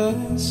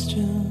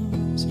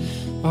questions.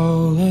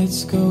 Oh,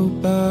 let's go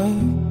back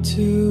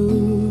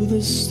to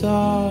the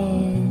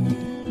start.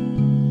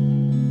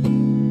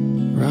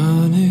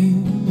 Running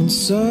in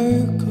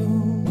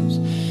circles,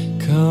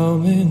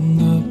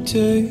 coming up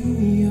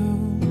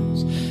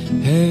tails,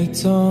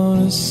 heads on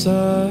a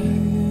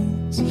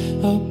science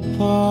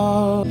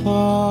apart.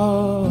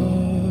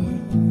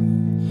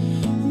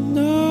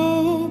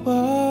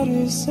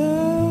 Nobody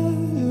said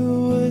it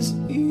was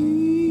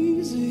easy.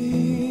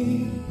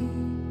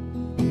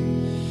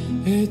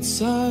 It's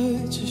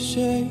such a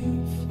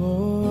shame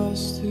for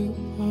us to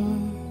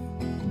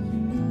part.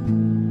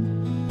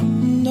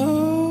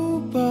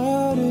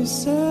 Nobody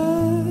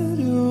said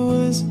it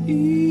was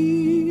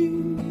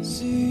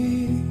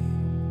easy.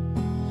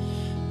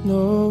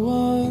 No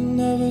one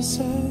ever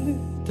said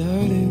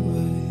that it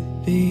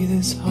would be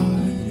this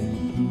hard.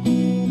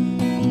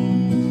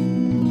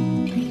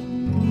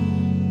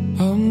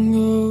 I'm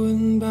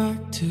going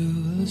back to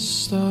the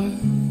start.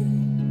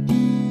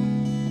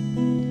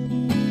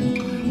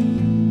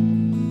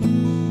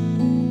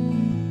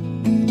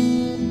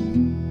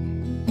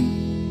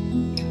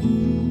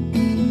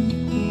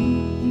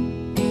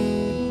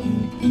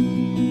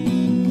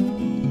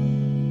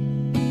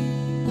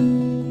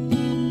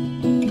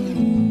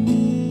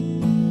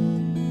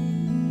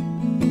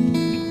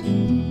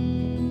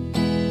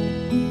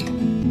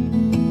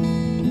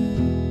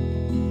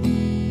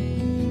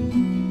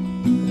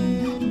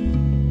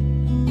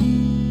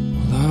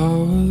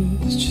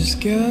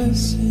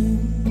 Guessing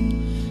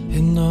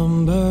in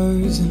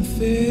numbers and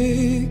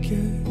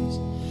figures,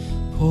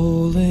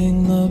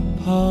 pulling the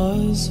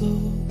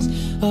puzzles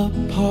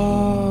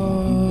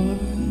apart.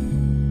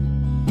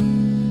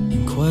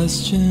 And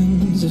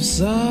questions of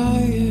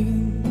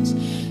science,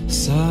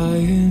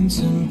 science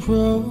and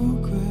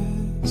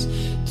progress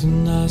do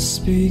not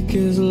speak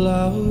as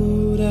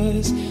loud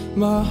as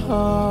my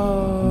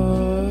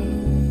heart.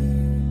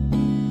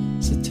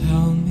 So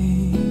tell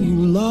me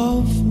you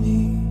love me,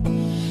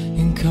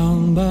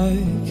 come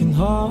back and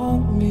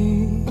haunt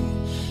me.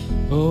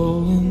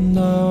 Oh, and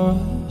I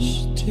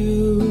rush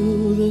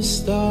to the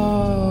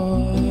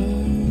start,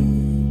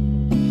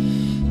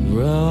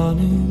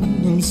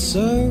 running in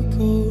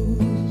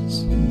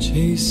circles,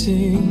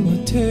 chasing a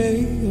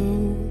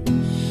tail,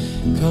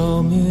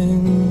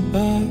 coming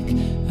back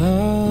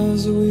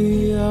as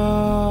we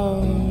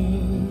are.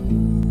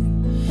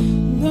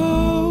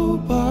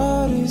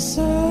 Nobody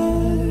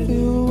said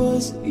it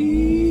was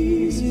easy.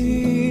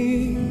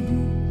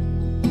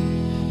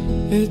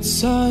 It's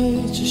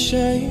such a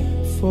shame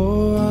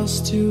for us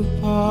to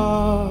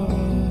part.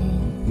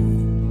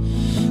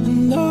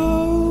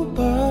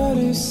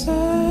 Nobody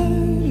said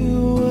it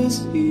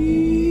was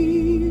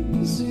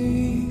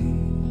easy.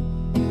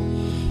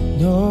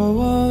 No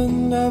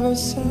one ever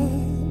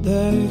said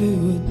that it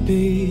would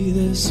be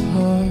this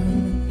hard.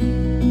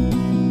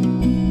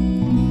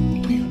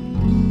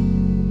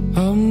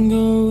 I'm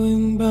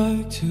going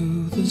back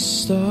to the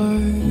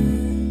start.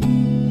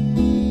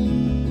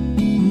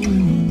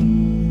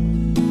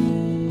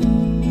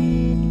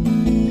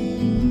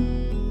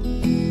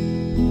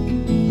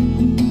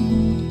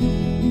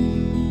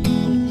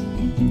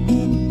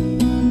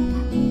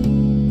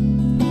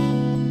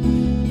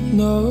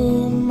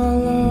 No, my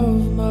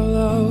love, my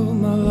love,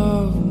 my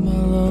love,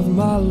 my love,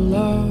 my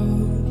love.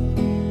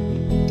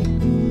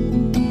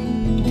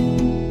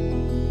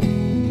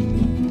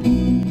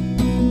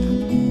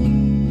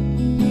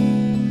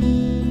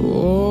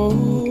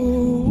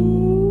 Oh.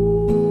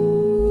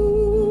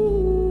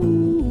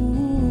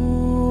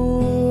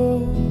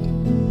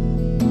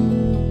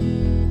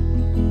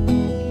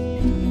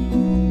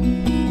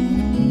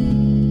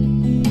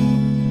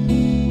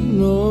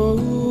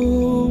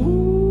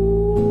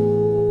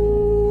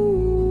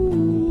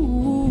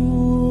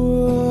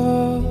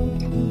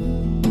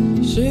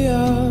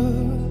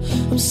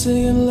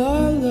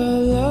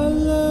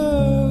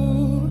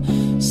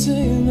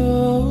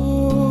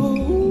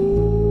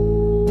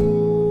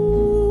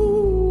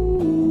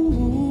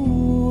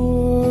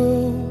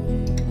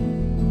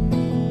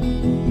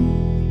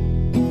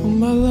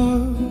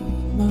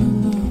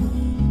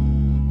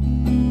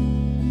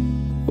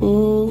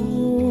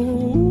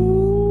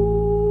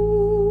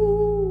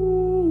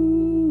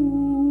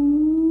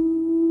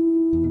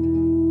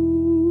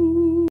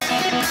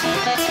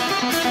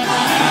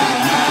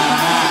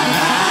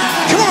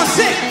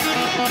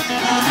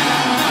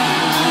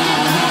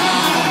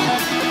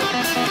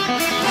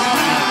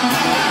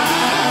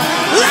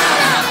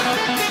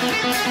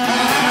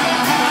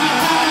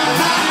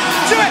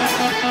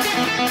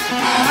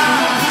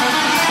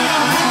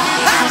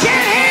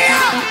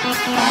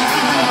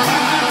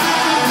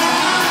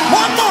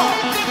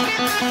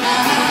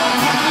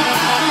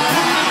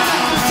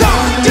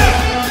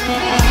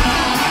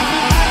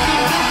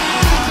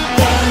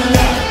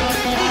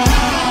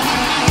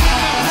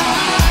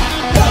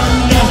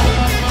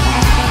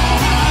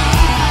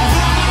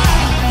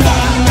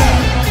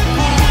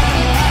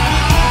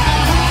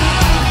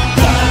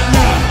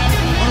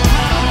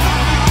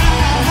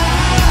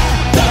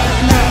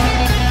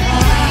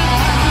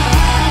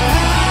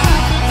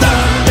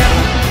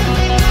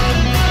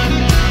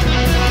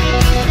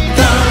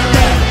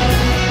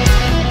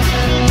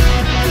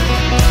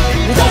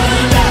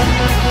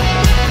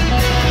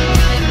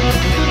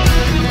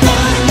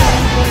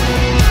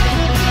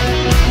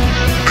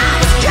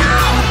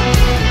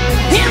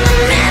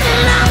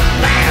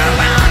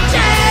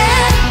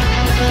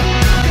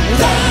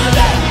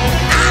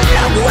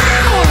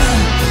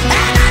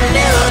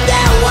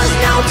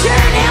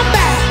 turning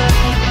back.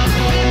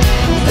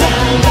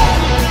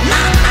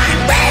 My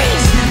mind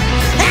raced,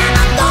 and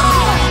I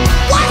thought,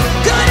 what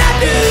could I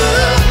do?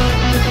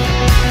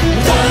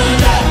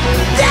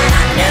 Then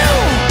I knew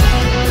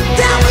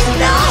there was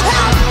no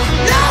help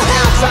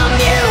from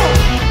you.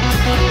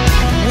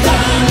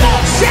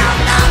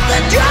 Sound of the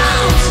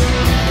drums,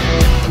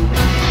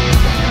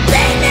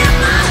 beating in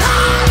my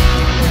heart.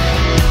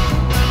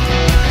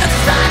 The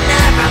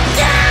thunder from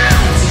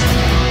downs,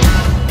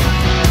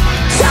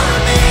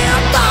 telling me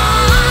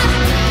apart.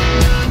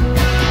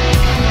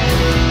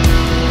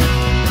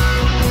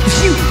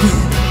 You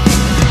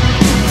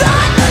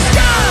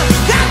thunderstorm,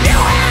 have you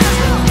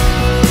asked?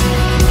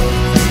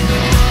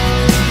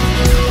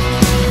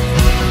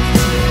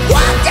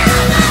 Walk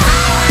down the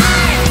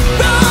highway,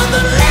 roll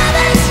the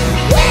levers,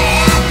 we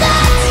hit the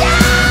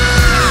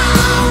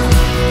town.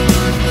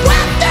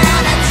 Went down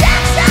to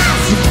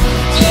Texas,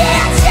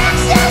 yeah,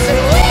 Texas,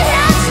 and we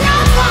had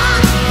some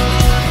fun.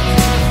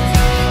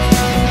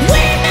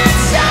 We met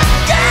some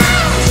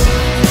girls,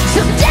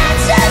 some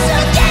dancers who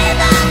gave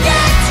a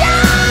good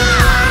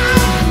time.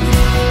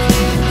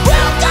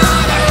 Broke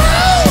all the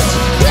rules,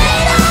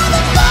 played all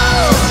the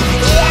fools.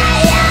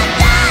 Yeah,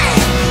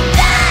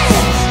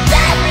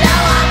 they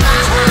blow up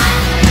my heart.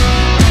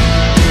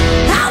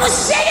 I was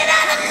shaking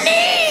at the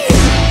knees.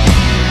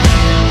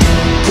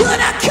 Could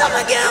I come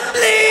again,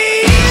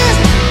 please?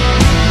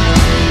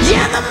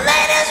 Yeah, the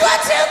man is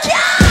what you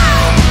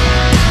got.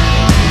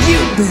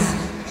 You've been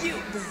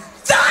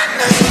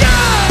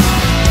thunderstorm,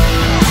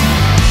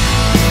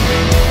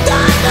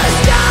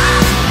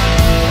 thunderstorm.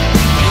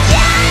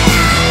 Yeah,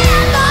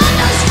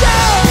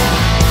 thunderstorm,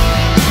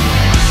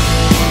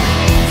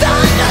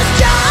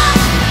 thunderstorm.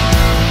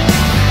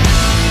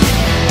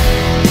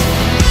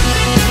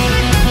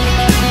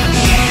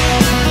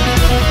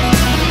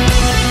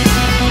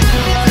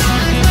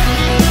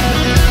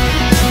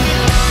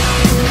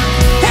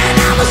 And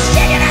I was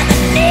shaking at the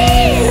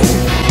knees.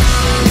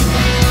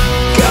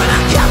 Could I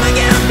come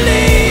again,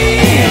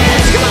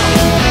 please? Come on.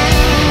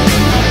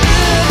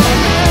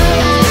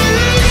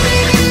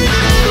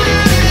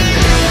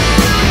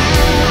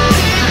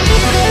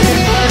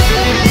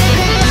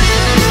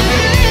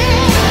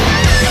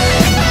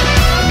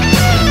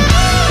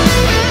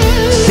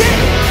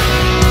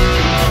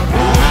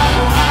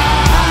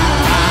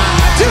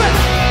 Do it.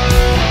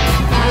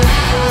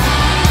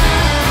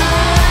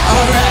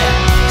 All right.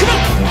 Come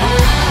on.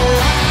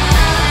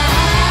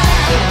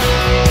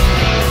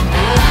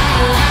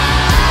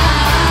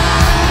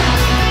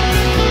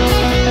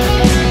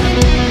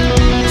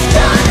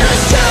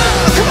 Thunderstorm,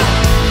 come on.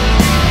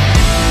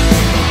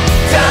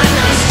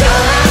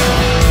 Thunderstorm,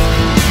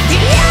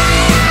 yeah,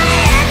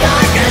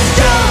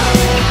 thunderstorm.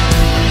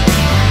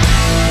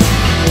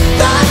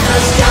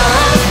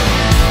 Thunderstorm,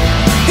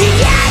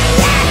 yeah.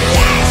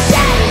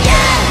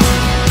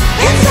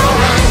 It's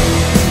alright,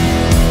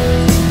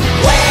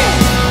 we're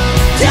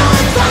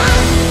doing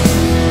fine.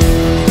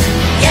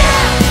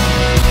 Yeah,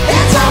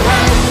 it's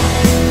alright,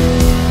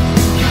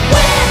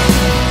 we're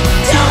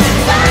doing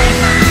fine.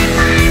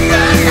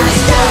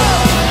 Thunderstorm,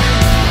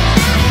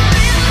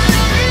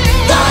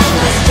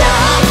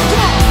 thunderstorm,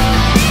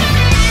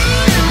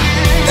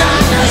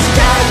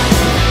 thunderstorm,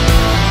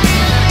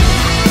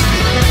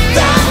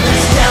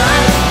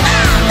 thunderstorm.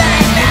 Oh,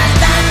 baby,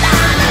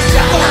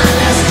 thunderstorm,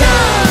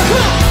 thunderstorm,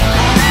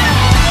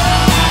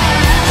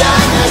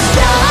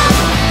 thunderstorm.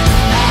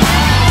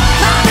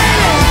 Oh,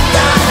 baby,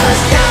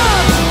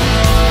 thunderstorm,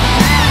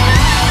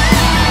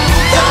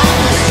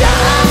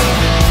 thunderstorm.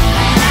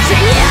 So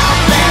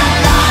you've been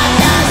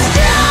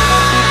thunderstorm.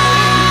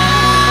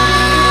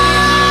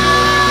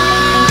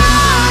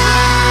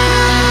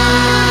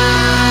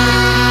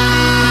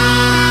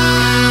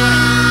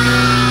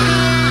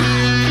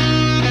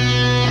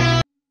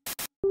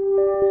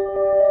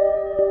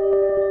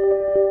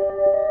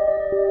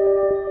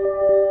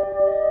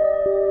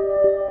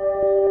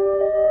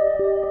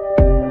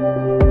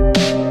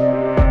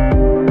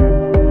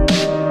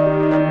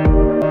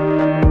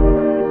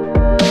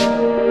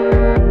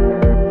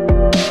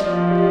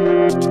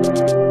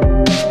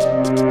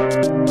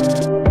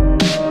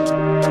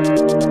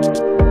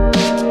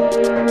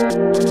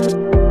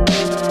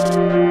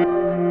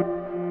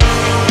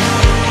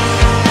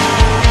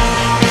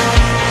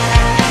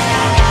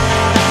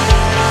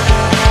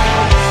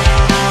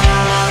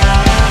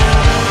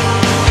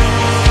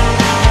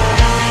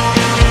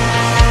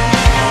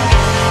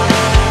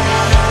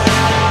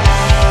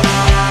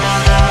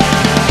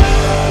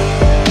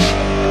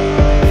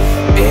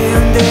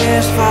 In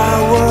this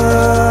foul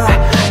world,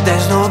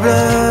 there's no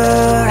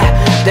blood,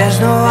 there's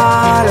no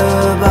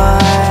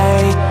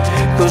alibi.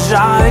 'Cause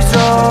I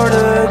saw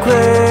the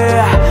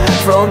clear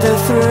from the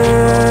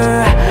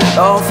thread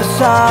of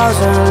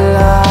 1,000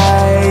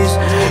 lies.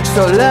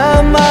 So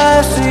let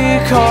mercy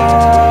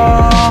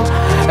come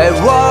and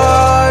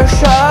wash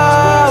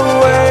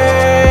away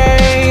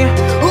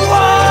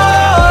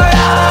what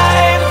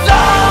I've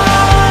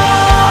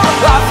done.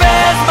 I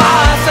face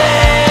my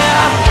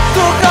sin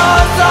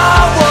because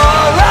of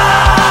what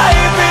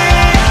I've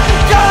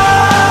become.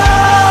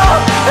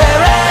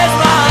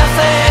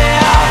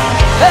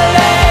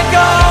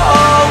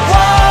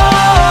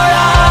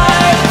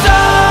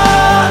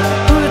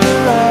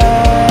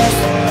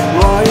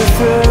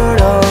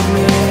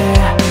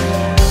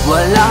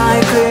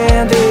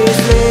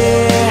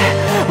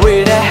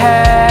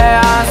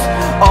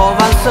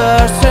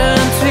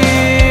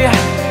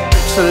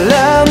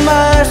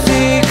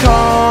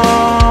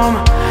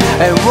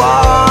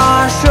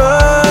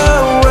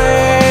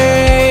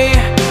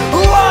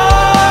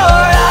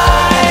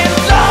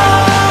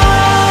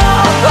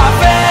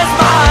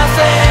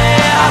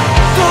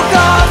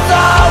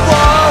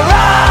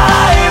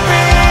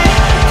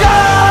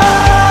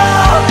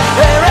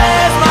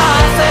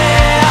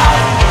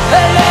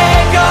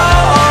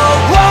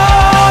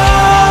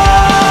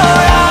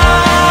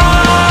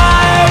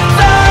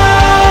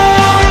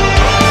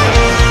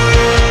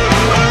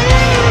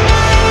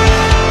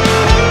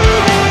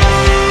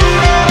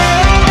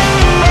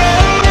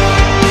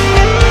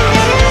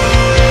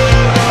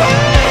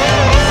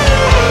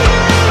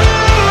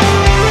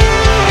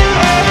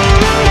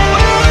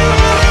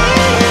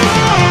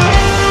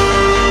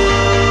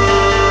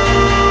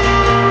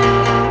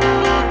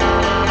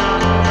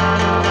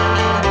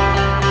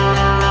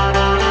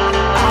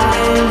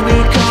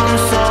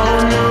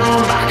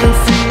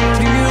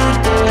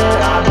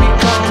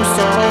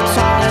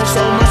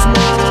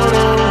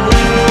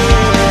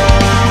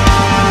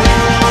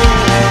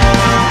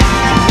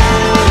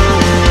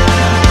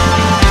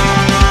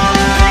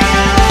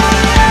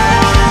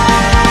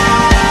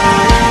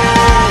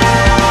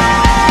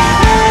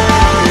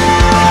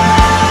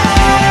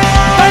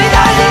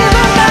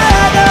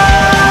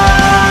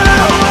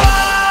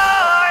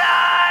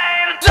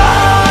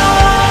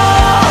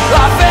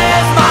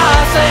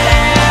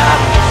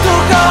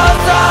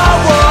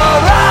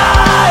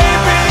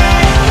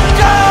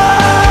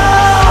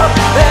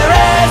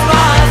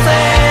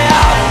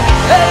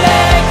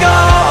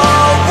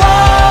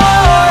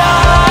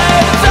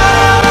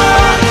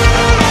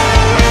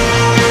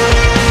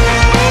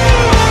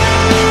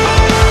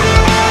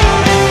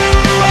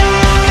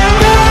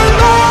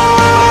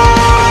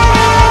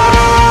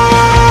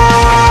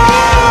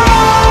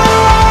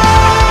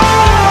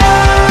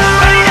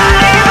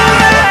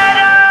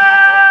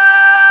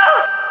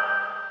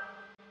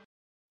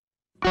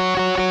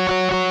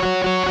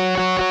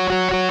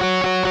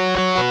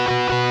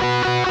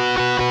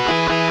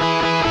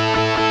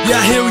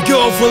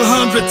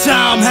 100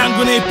 times. Hand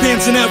grenade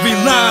pins in every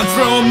line.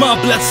 Throw 'em up,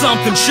 let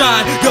something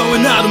shine.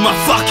 Going out of my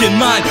fucking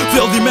mind.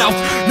 Filthy mouth,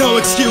 no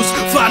excuse.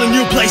 Find a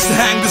new place to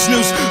hang this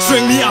noose.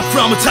 String me up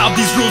from atop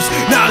these roofs.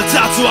 Not a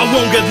top so I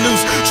won't get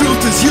loose. Truth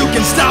is you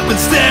can stop and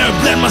stare.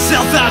 Blend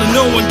myself out and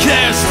no one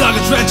cares. Slug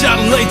a trench out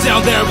and lay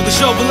down there with a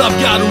shovel up.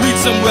 Gotta read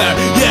somewhere.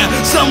 Yeah,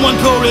 someone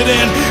pour it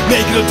in.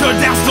 Make it a dirt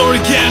down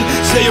story again.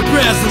 Say your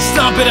prayers and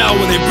stomp it out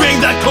when they bring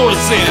that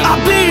chorus in. I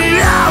beat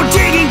it out,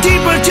 digging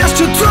deeper just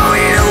to throw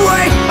it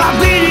away. I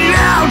beat it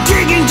out,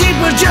 digging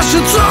deeper just to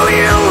throw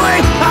it away.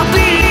 I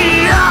beat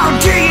it out,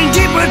 digging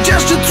deeper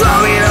just to throw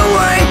it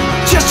away.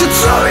 Just to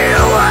throw it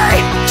away.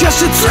 Just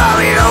to throw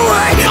it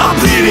away. I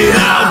beat it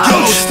out, go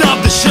stop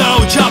the show.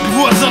 Choppy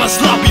words on a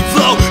sloppy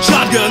flow.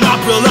 Shotgun up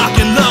real lock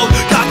and load.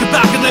 Cock it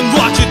back and then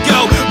watch it go.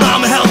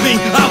 Mama help me,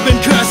 I've been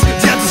cursed.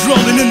 Death is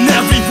rolling in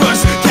every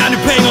verse. Candy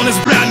paint on his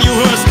brand new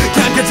hearse.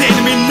 Can't contain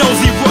me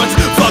nosy words.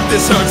 Fuck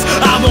this hurts,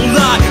 I won't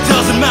lie.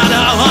 Doesn't matter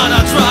how hard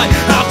I try.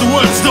 Half the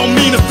words don't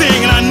mean a thing,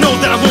 and I know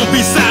that I won't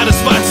be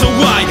satisfied. So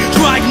why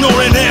try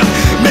ignoring him?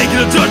 Make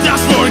it a dirt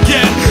dance floor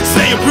again.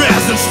 Say your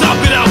prayers and stop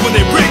it out when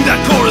they bring that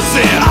chorus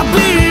in. I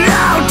beat it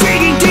out,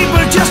 digging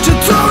deeper just to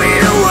throw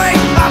it away.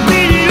 I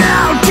beat it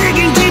out,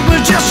 digging deeper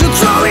just to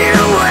throw it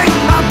away.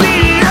 I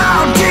beat it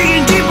out,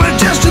 digging deeper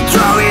just to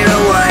throw it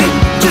away.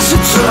 Just to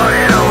throw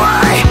it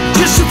away.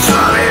 Just to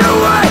throw it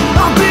away.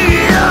 I beat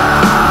it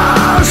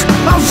out.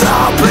 I'm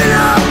open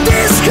up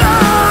this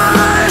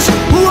cause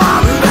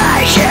one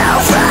back here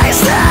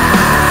face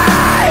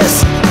this.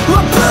 I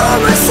pull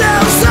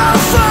myself so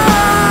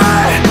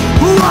far.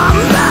 One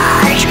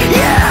back you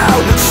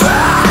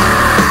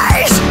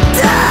face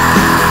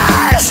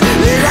this.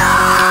 No.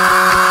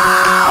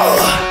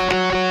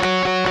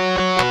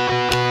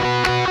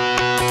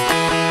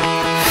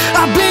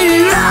 I beat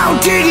it out,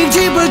 digging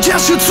deeper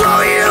just to throw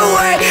it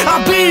away. I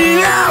beat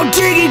it out,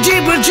 digging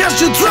deeper just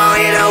to throw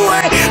it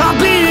away. I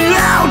beat it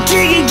out,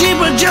 digging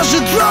deeper just to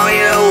throw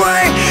it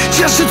away.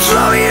 Just to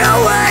throw it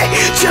away.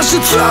 Just to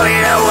throw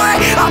it away.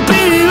 I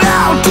beat it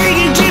out,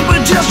 digging deeper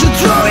just to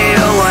throw it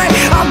away.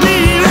 I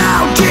beat it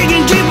out,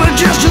 digging deeper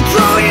just to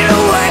throw it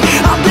away.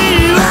 I beat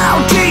it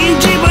out, digging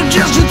deeper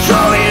just to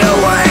throw it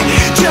away.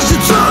 Just to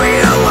throw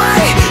it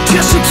away.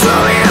 Just to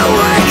throw it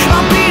away. I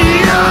beat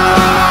it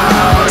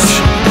out.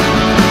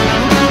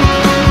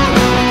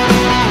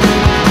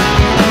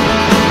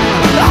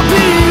 I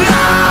beat it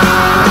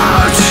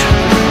out.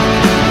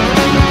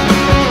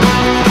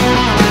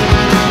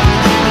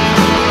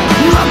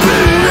 I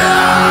beat it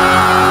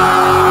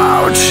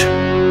out.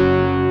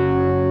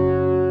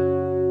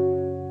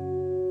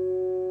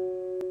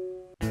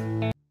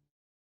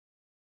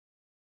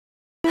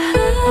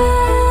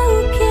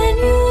 How can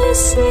you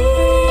see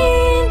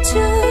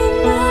into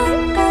my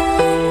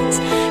eyes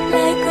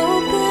like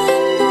open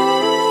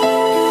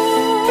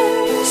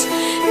doors,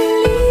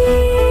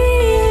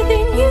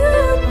 leading you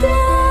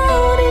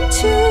down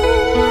into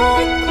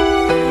my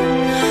core,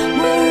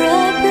 where I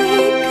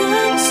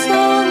become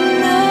so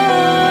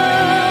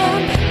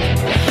numb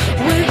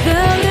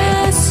without a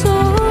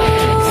soul.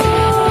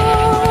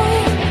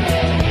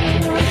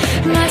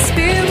 My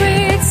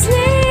spirit's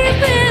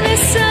sleeping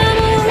is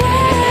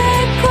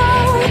somewhere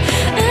cold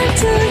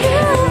until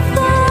you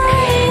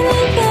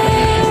finally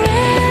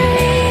bury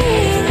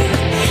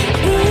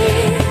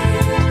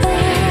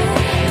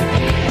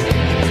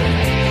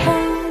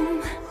home.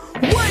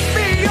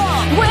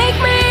 Wake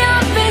me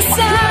up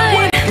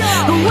inside.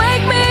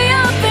 Wake me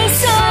up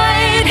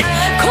inside.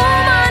 Call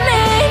my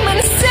name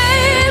and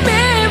save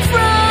me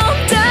from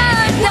the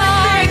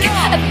dark.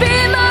 I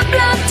feel my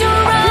blood to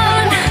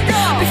run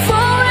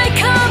before I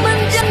come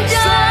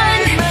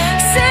undone.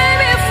 Save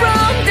me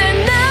from the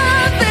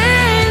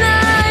nothing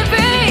I've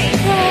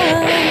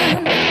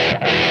become.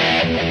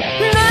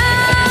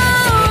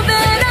 Now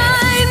that I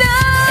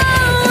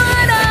know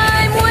what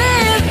I'm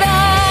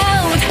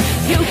without,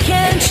 you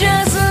can't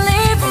just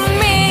leave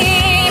me.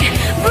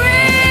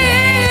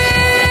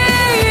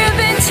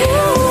 Breathe into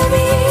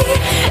me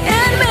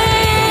and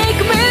make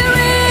me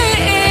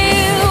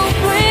real.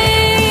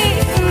 Bring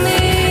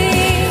me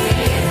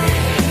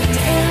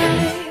down.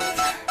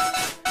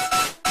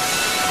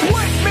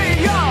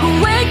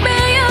 Wake me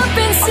up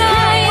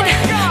inside.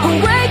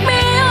 Wake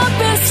me up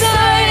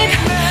inside.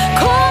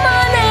 Call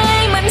my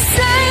name and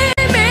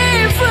save me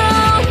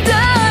from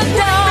the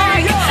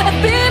dark. I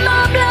feel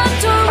my blood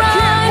to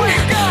run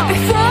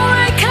before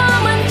I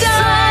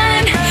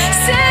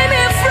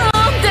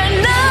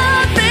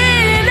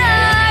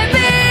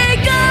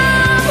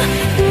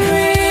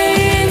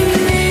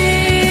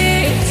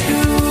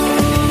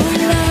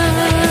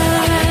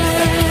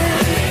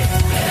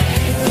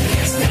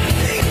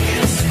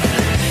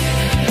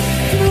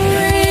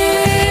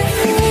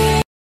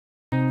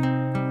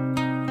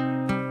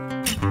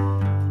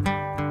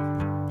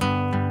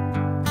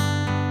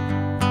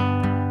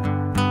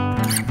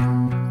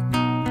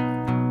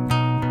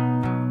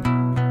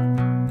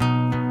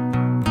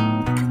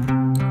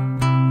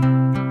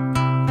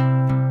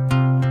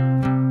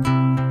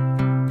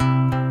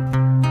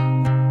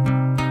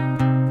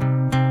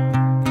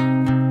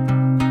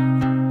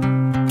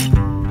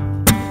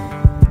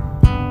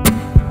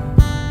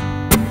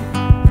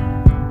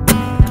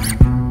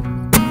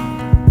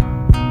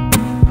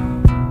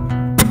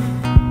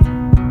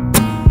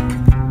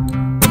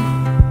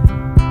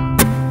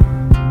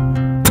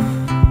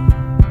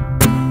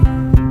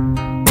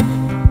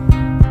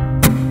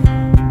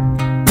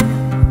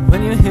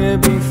here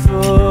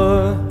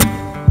before.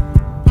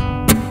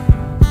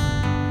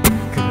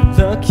 Couldn't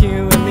look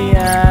you in the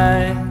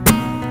eye.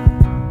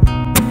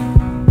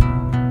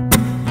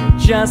 You're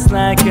just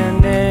like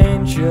an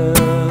angel.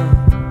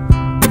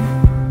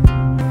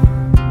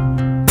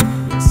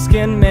 Your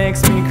skin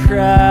makes me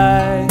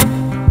cry.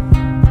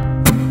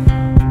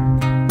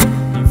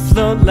 You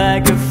float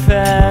like a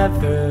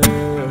feather.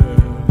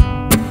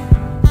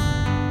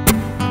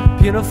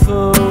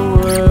 Beautiful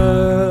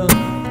world.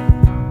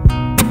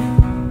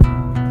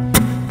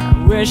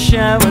 I wish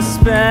I was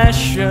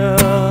special.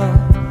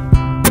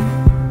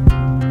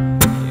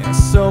 Yeah,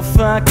 so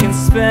fucking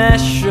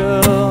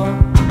special.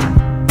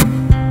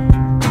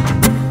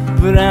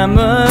 But I'm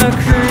a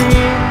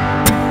creep.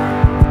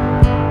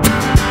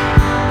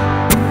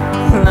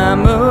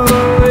 I'm a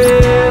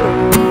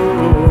widow.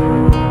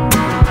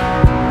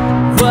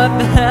 What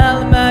the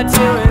hell am I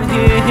doing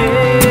here?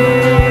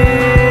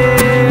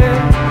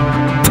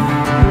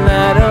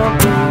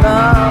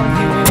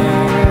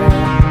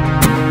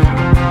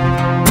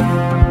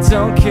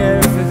 Don't care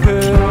if it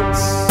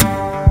hurts.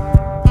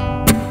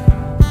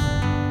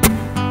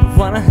 I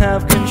wanna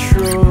have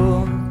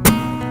control.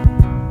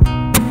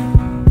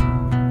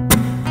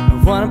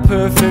 I want a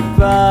perfect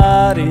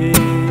body.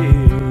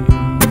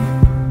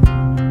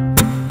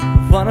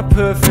 I want a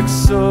perfect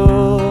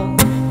soul.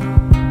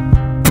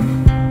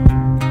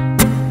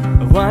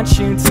 I want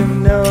you to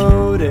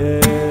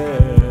notice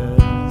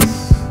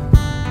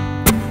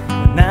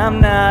when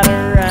I'm not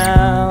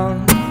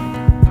around.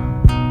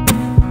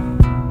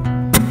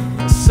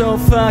 So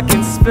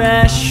fucking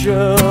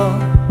special.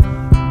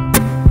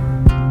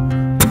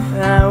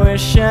 I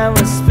wish I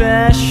was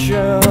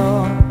special.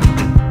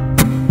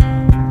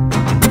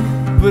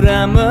 But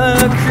I'm a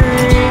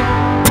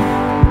creep.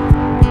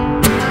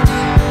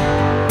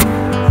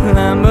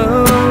 I'm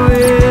a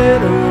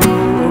widow.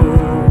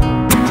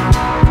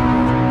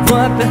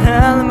 What the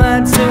hell am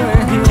I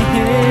doing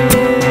here?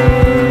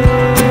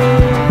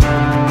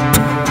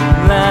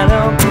 I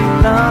don't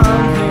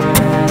belong here.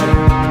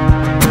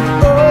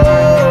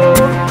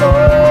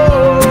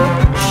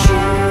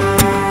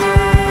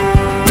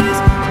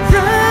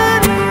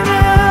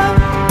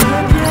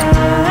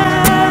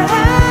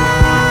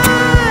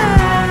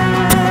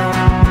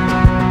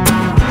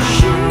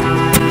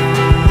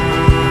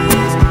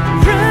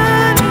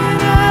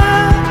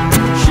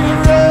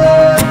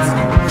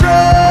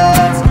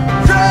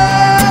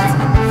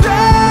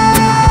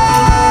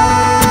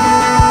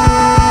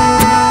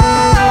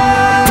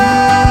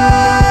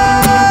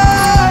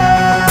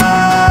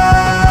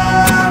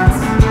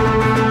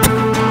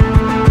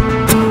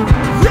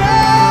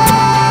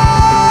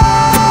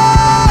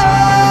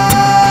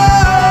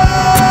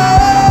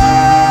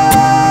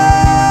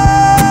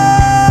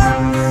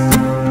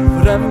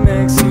 Whatever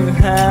makes you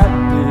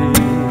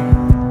happy,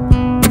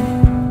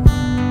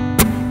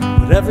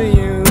 whatever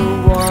you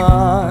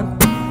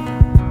want.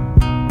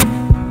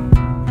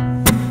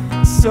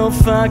 So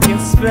fucking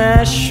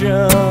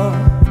special.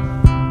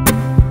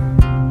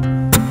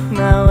 And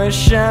I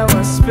wish I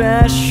was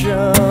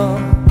special.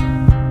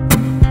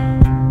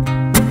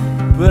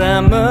 But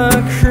I'm a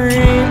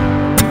creep.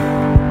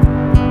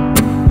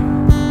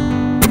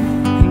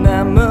 And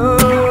I'm a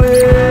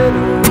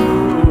widow.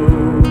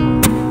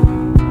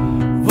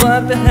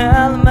 What the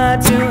hell am I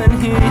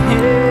doing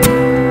here?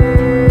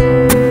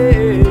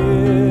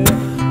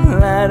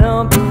 I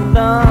don't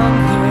belong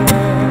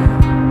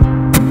here.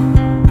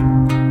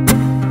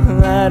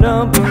 I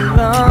don't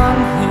belong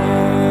here.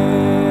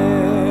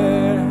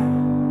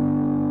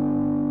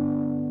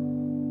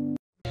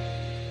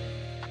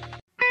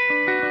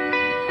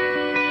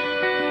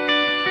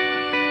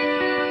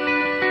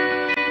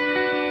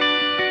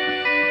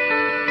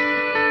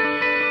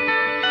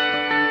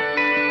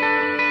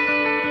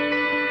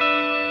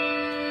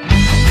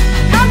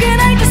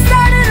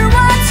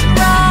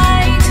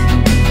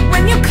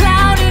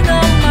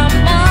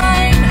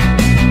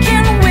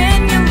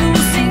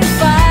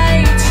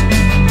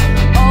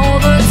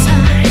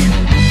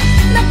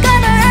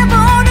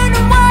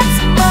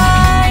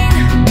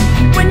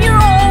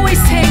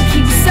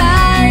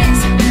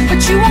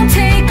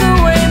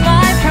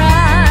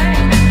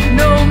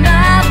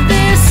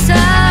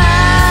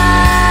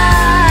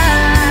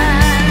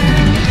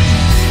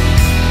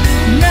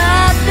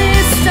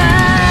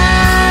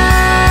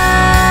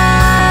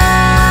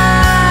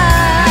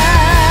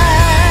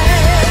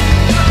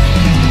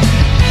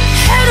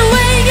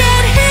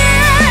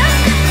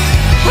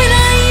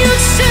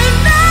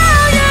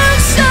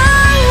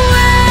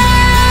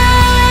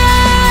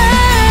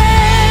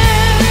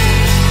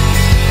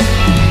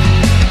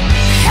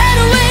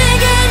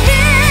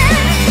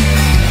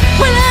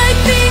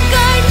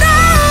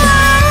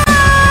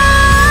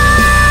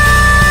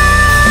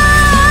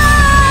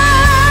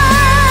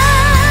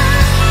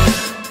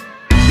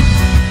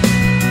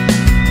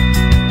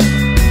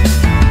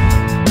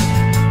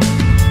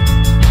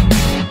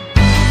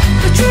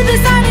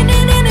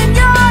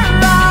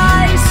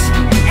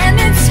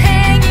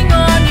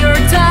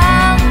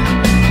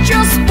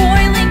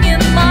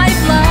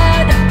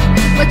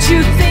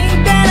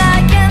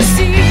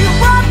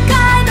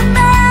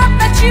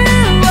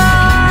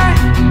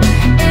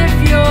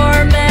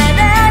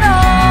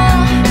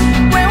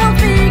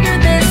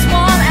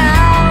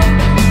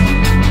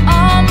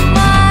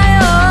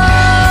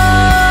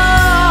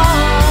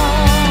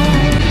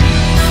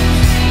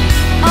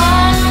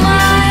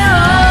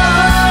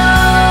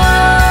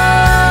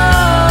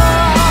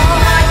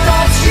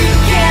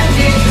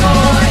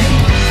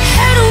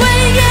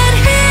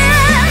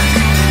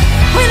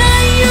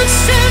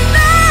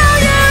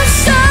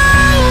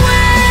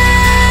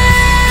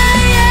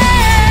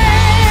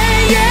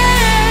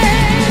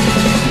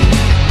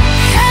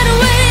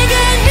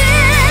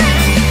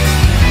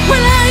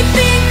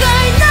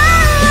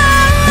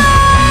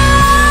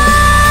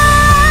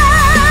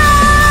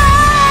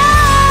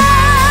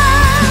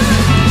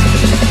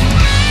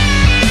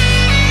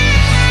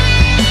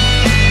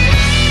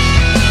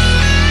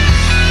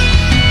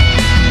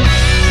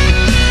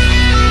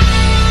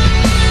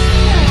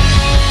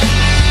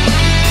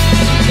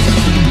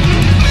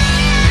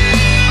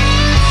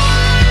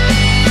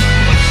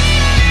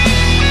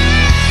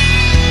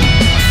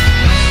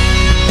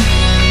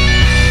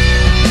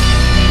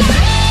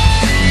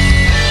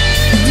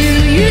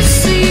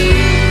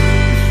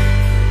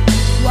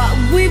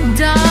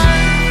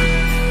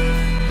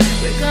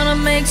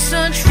 gonna make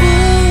such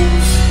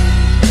fools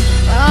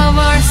of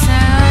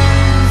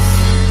ourselves.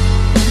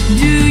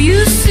 Do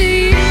you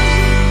see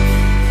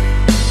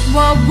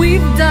what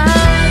we've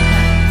done?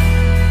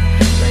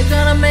 We're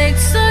gonna make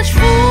such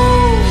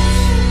fools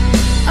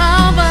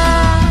of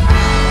ourselves.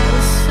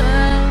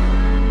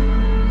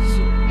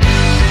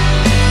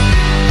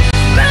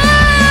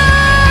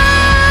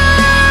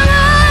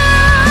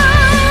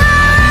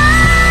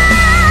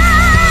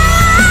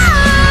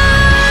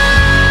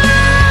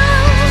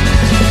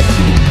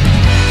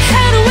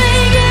 How do we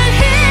get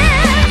here?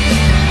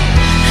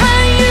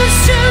 I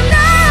used to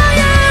know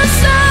you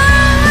so.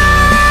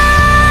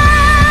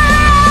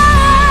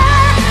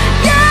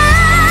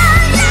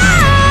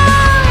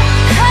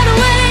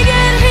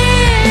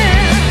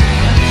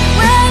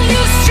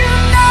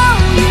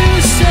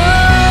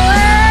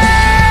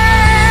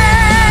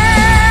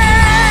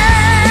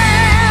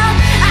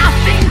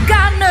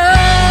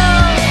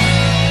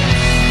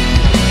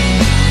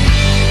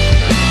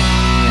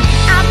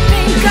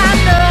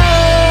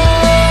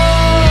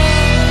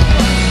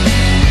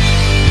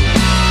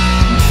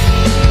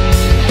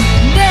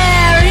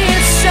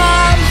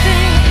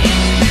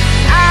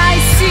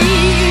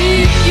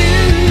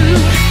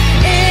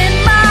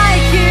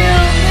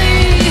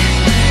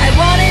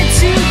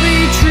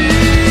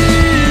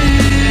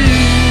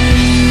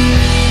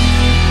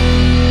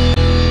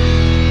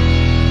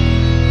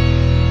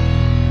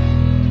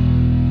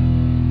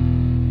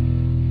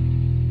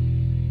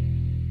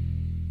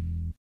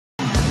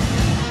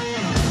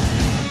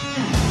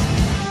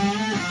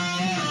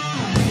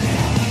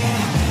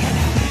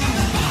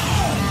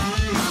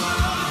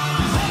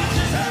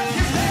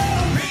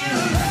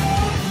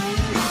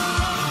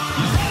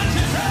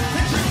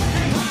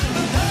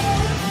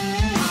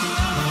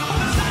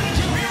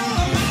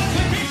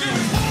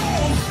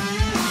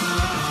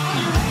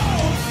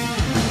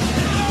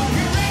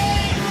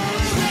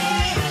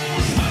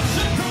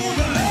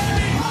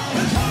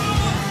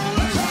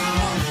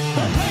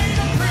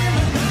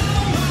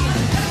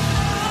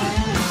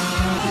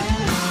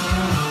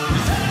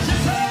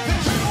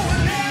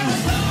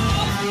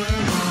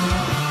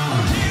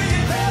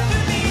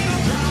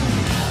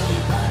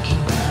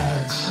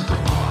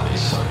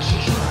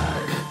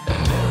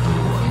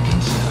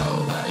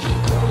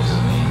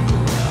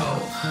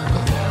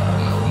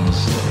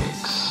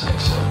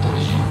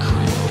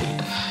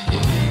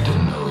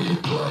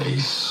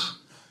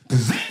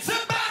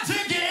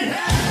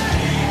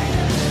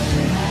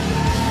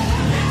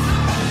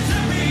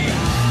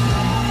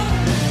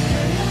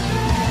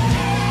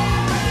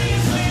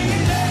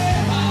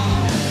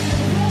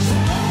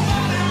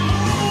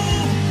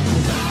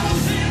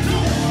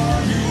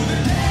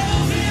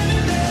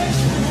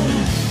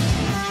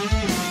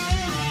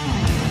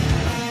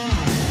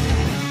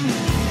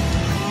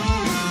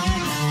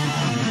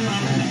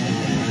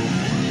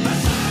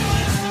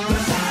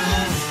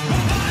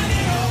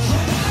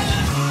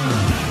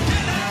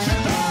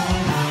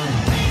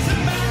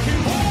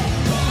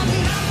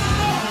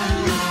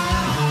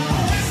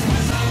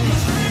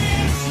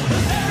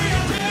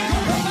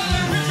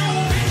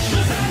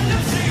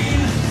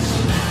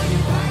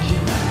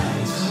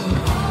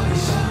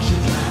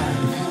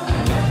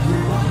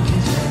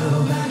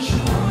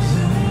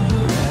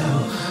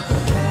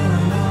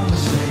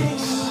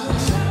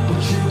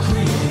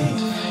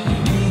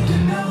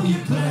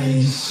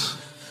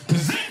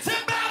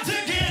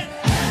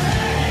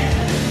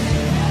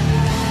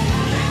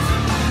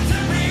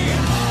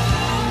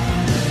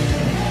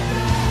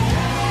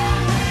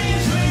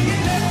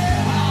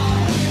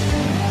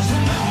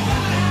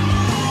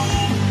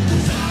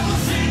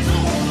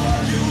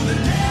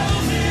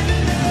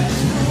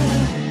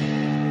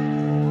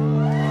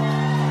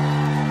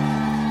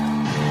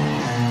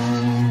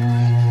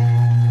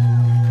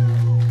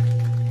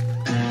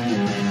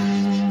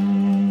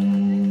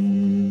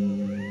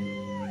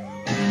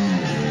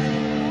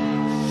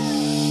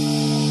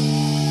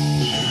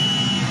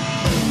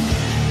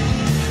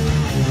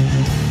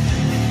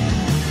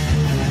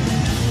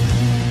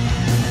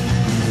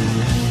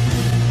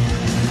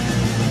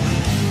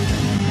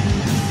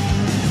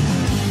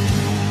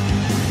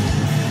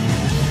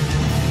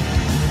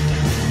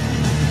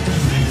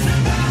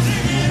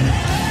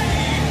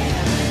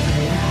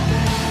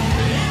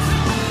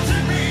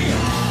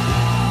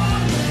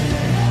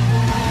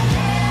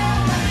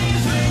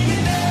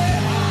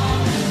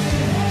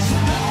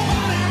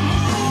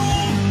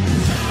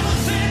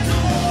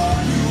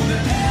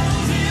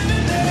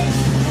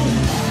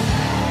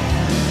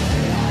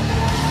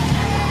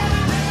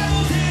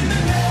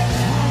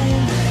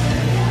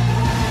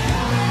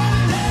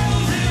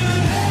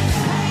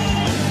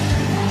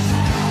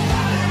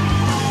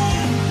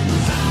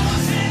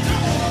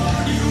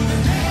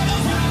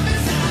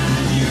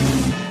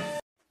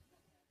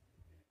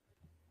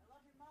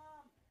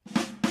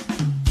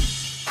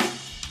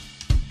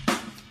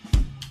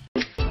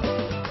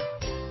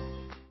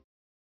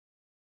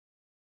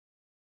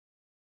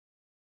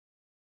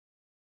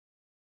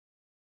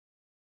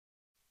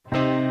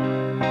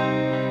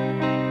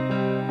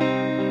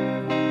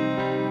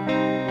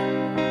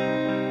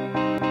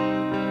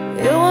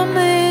 You and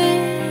me,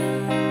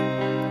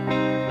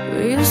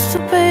 we used to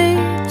be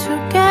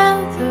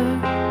together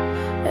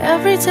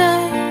every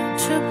day,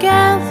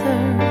 together,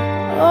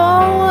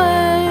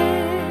 always.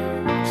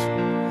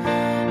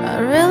 I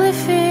really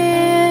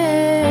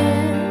feel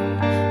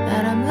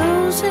that I'm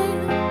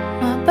losing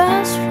my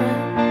best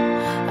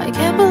friend. I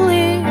can't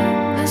believe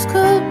this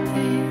could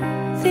be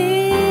the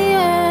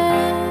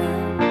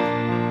end.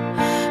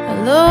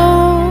 Hello,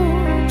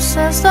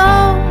 says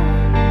though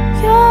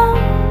you're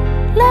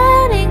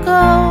letting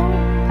go,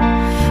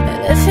 and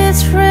if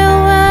it's real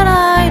when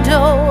I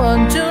don't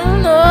want to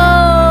know.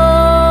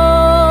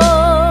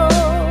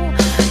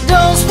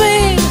 Don't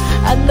speak,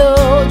 I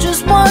know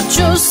just what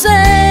you're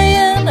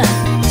saying,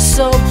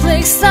 so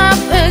please stop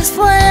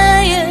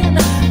explaining.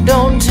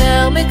 Don't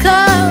tell me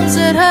 'cause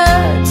it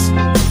hurts.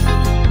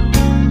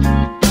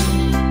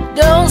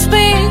 Don't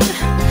speak,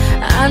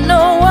 I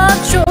know what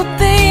you're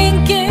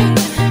thinking.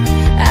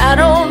 I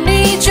don't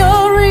need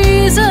your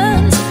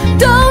reasons.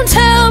 Don't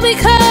tell me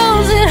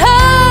 'cause it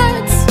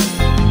hurts.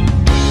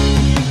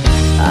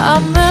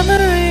 Our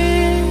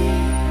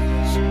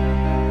memories,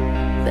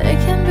 they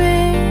can be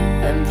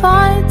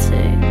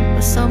inviting,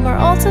 but some are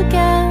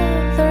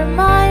altogether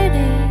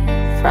mighty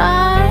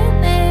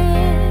frightening.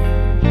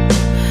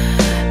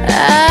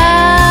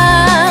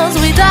 As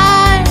we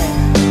die,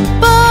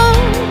 both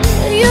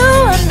you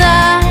and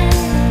I,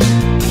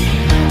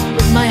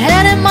 with my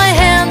head in my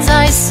hands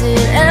I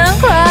sit and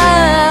cry.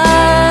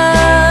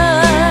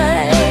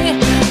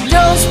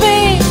 Don't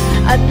speak,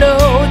 I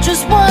know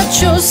just what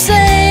you're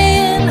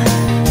saying,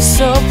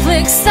 so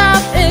please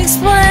stop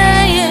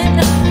explaining.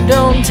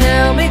 Don't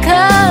tell me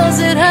 'cause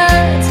it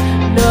hurts.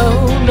 No,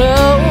 no,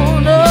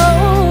 no,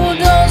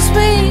 don't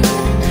speak,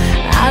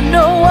 I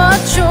know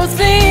what you're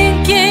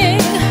thinking.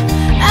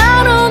 I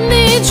don't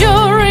need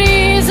your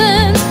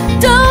reasons.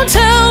 Don't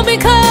tell me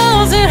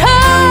 'cause it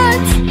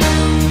hurts.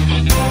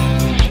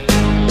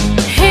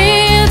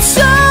 It's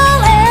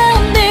all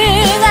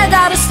ending, I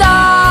gotta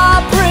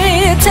stop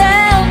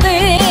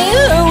pretending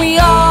we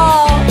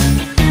are.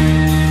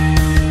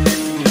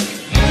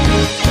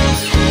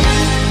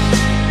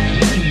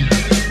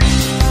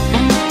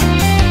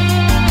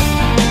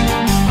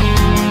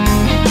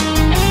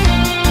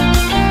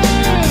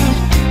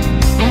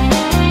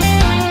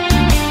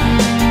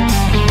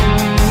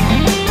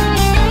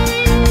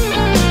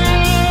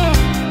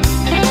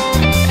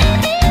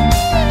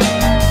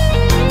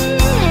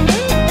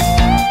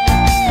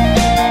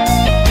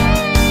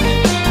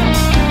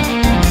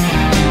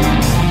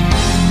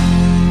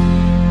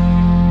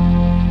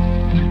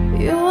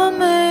 You and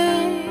me,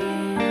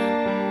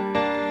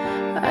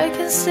 I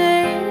can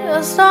see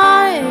us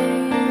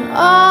dying,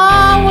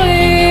 are we?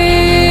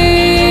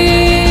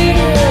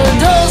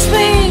 Don't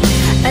speak,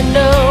 I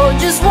know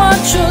just what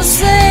you're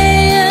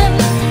saying,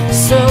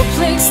 so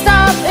please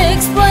stop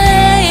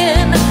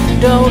explaining.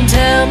 Don't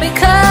tell me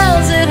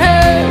 'cause it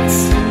hurts.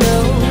 No,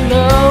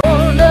 no,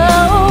 no,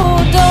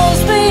 don't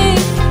speak,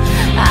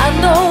 I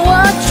know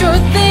what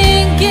you're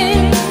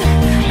thinking.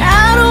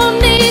 I don't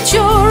need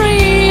your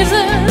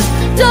reasons.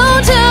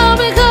 Don't tell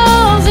me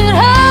 'cause it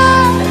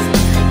hurts.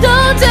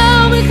 Don't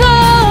tell me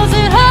 'cause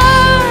it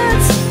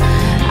hurts.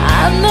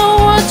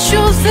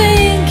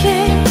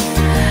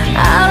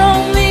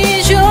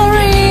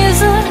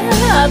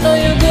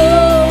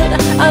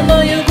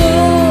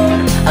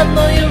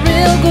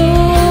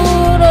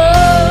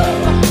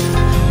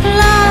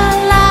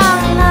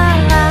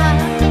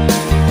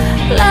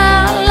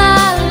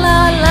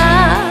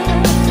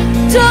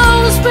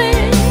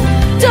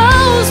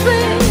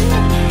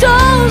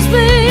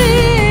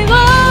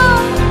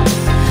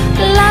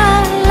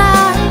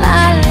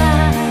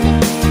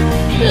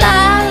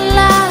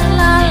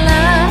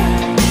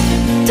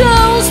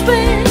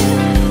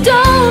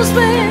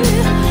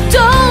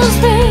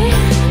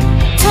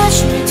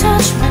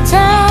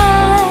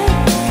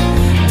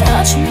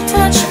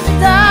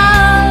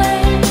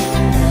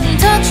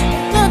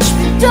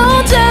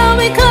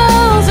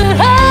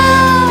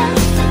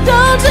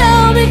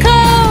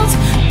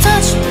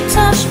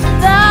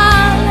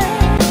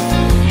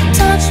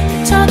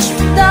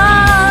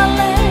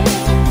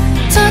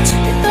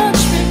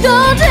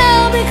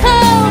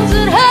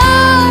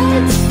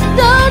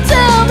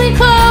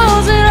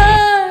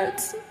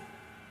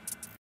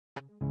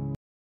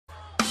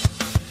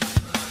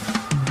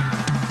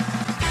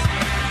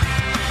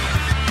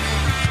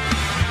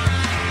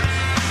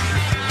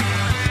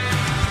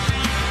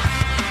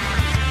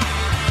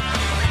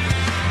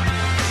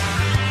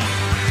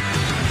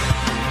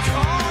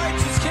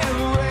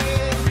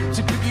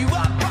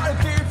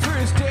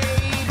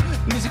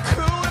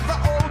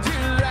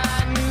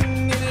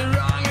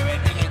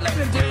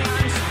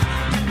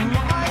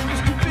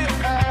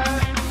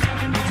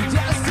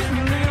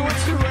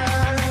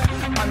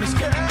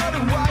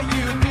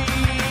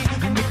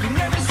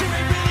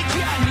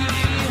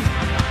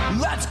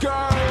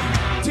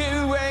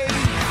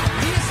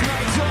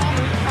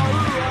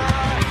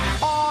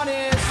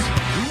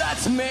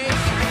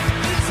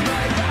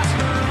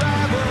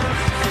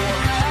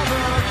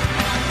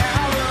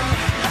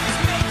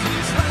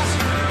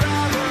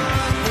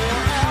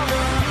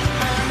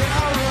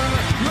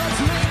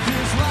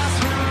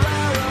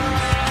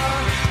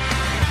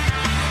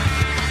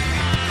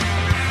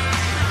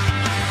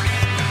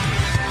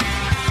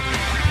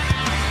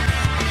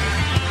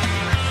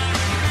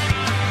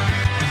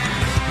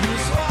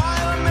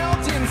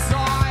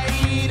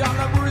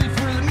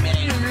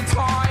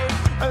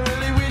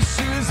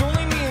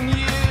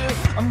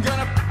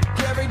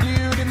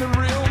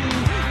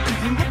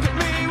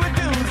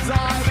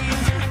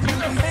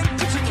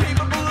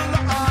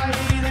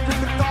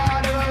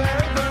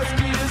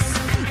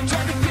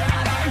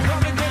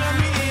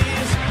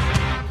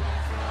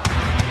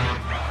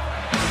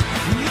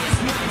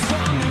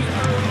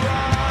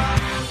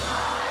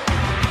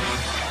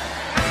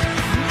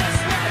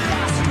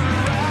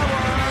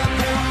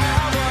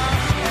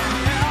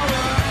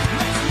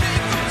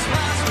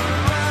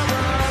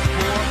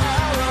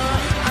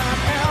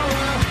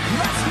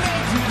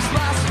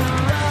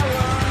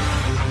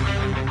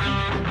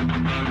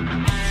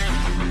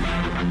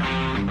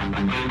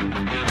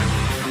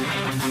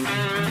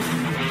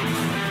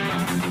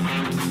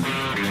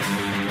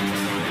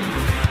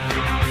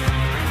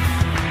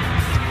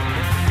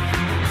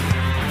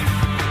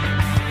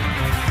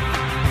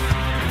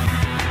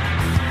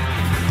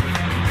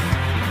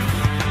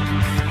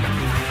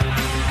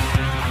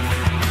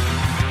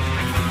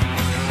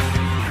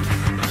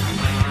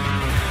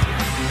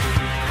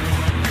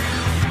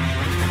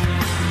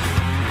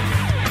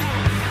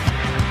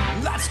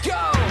 Let's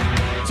go.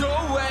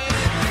 Don't wait.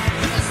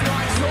 This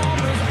night's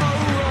almost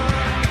over.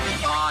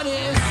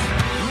 Honest.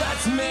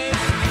 Let's make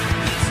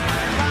this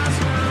night last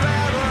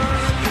forever,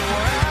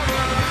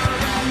 forever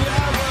and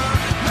ever.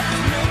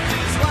 Let's make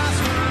this last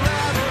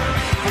forever,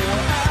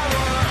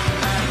 forever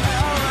and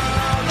ever.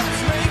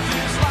 Let's make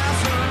this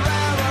last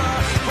forever,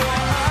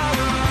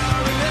 forever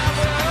and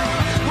ever.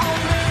 We'll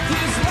make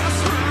this last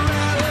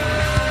forever,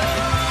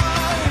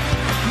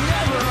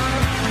 never.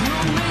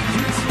 We'll make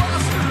this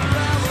last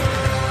forever.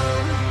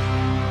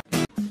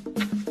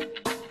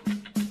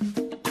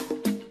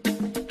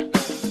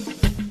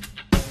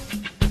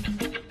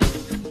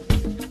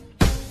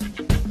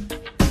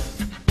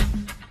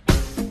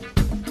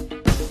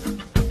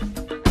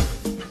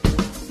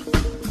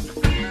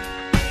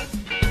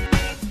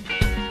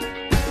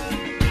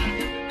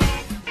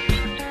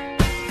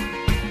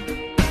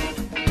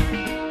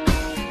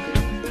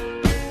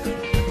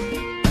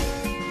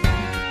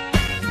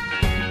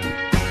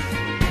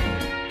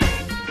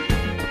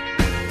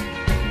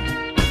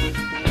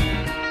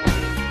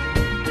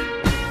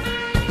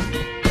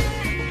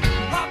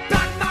 I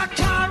backed my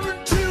car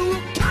into a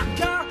cop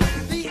car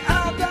the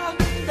other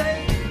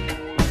day.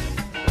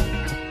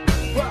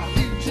 Well,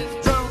 he just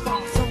drove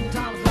off,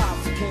 sometimes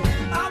life's a king.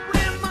 I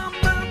ran my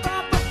mouth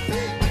off a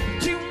bit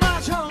too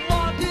much on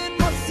what did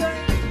I say?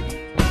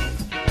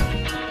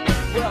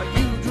 Well,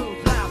 you drove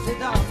fast,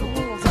 it off the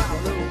walls out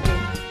a little bit.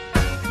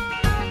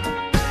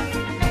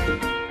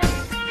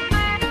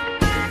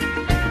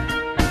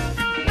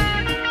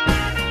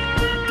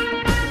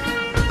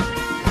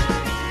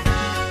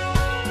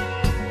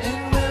 And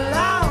we'll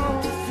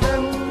all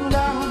float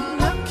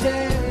on,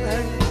 okay.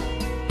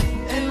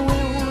 And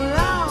we'll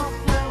all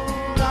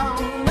float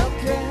on,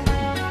 okay.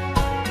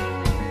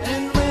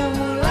 And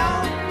we'll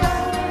all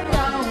float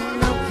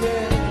on,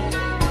 okay.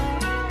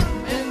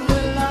 And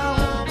we'll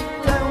all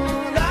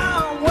float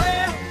on.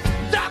 Well,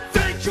 that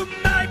thing you're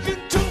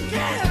making took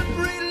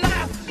every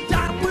laugh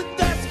down with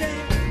that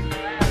scam.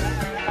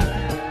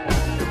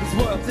 It was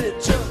worth it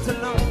just to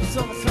learn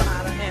some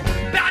sleight of hand.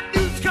 Bad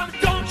news comes,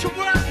 don't you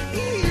worry,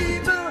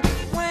 even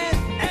when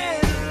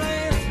it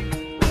lands.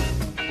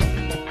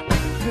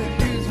 Good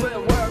news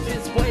will work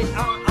its way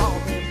on all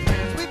them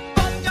plans. We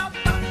both got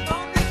back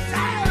on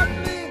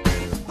exactly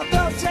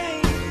the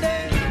same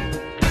day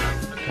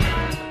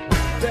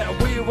that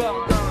we were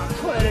gonna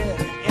quit it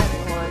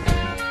anyway.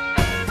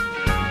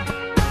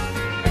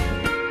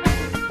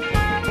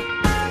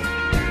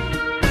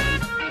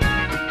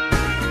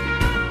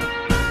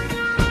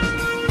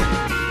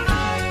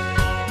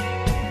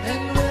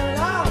 And we'll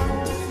all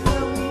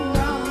float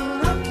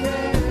on,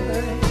 okay.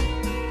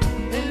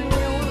 And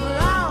we'll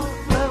all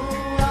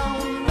float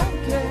on,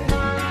 okay.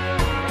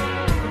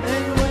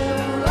 And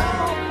we'll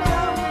all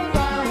float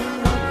on,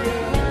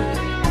 okay.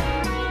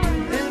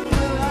 And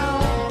we'll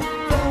all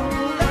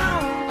float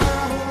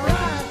on.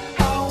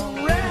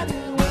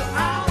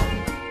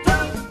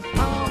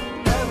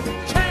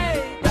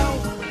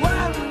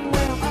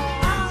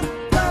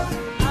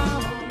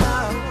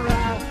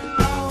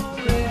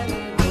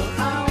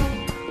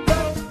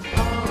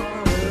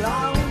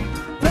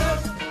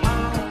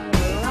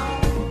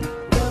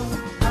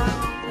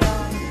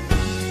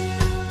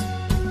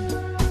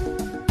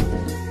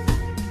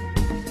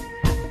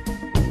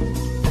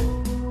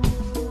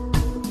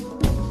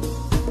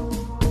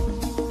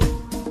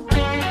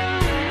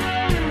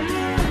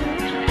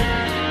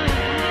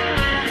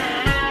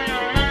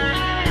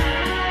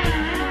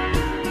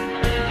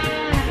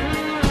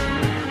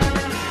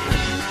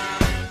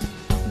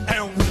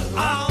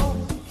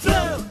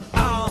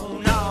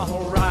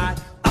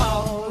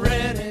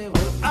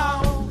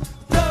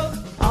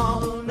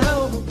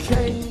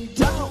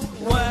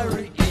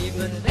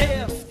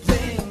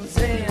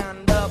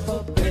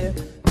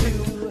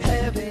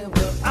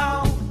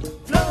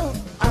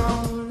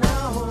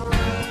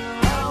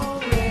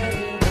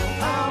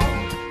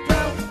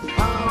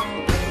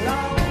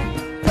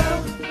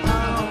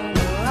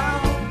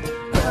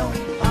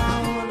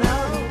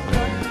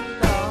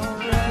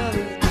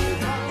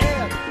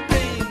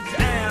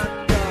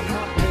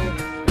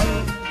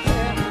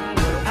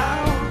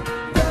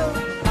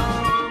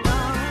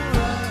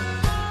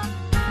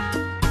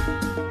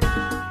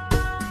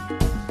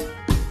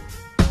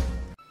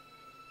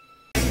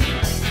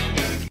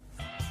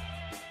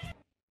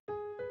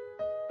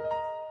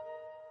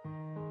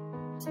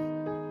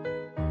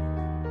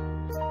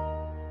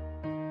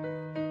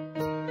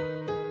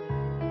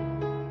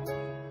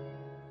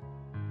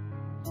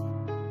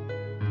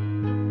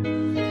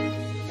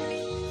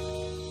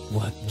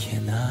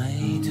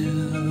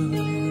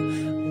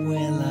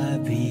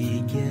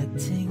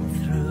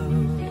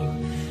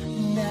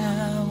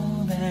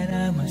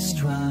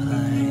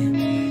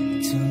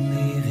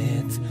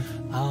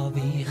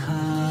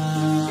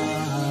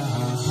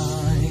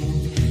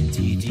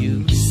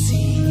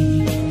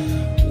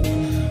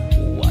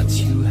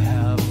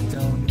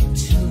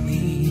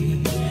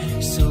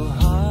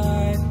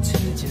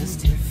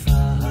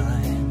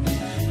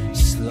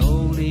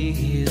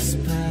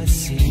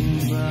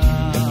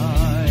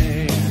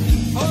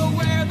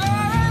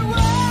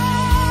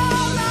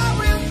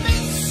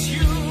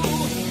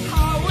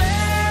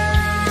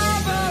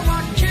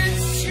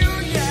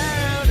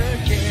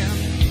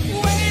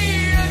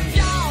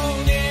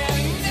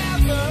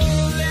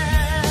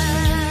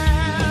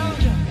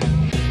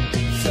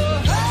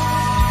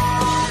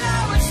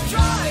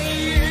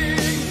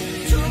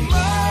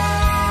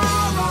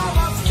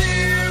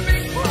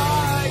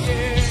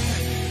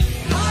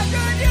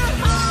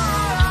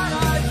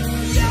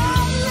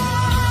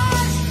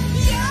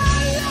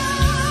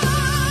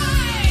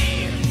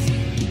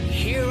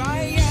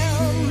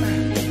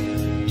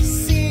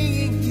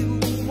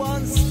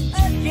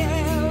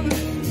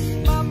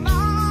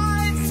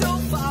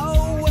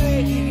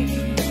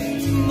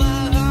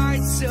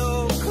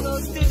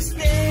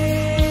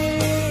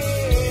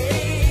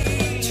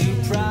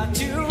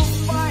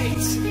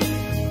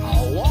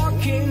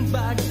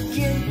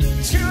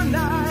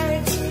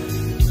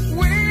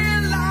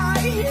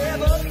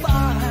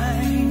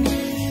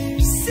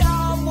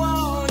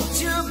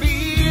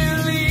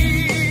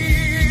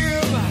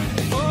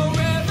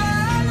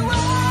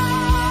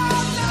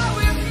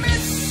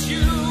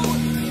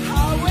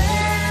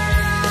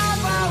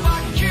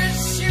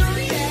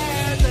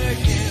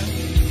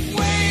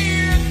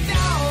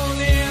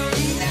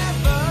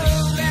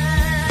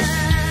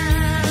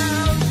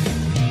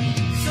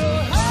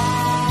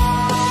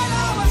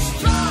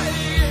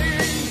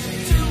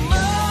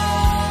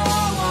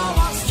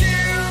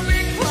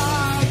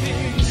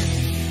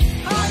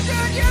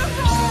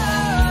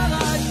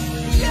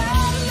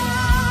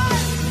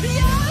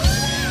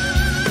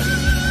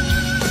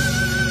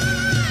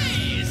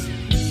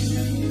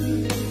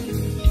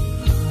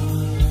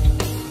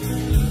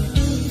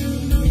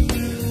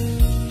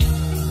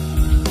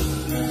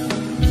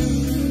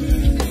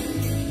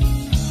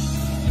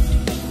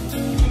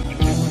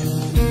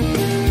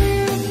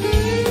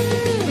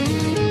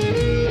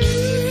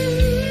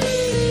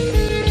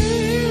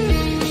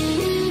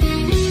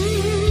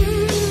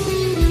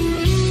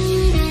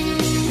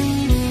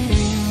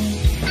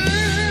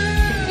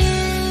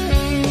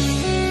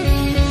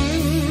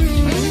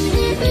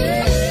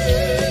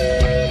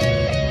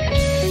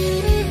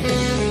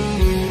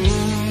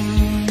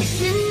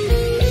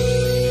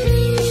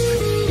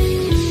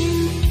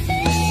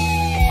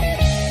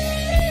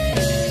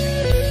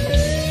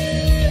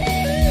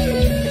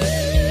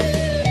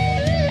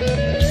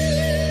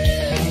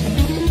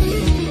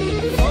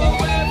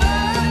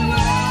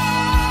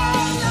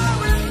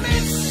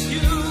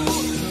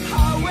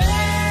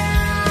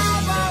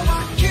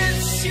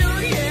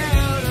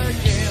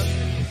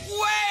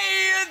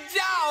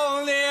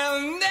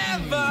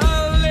 forever.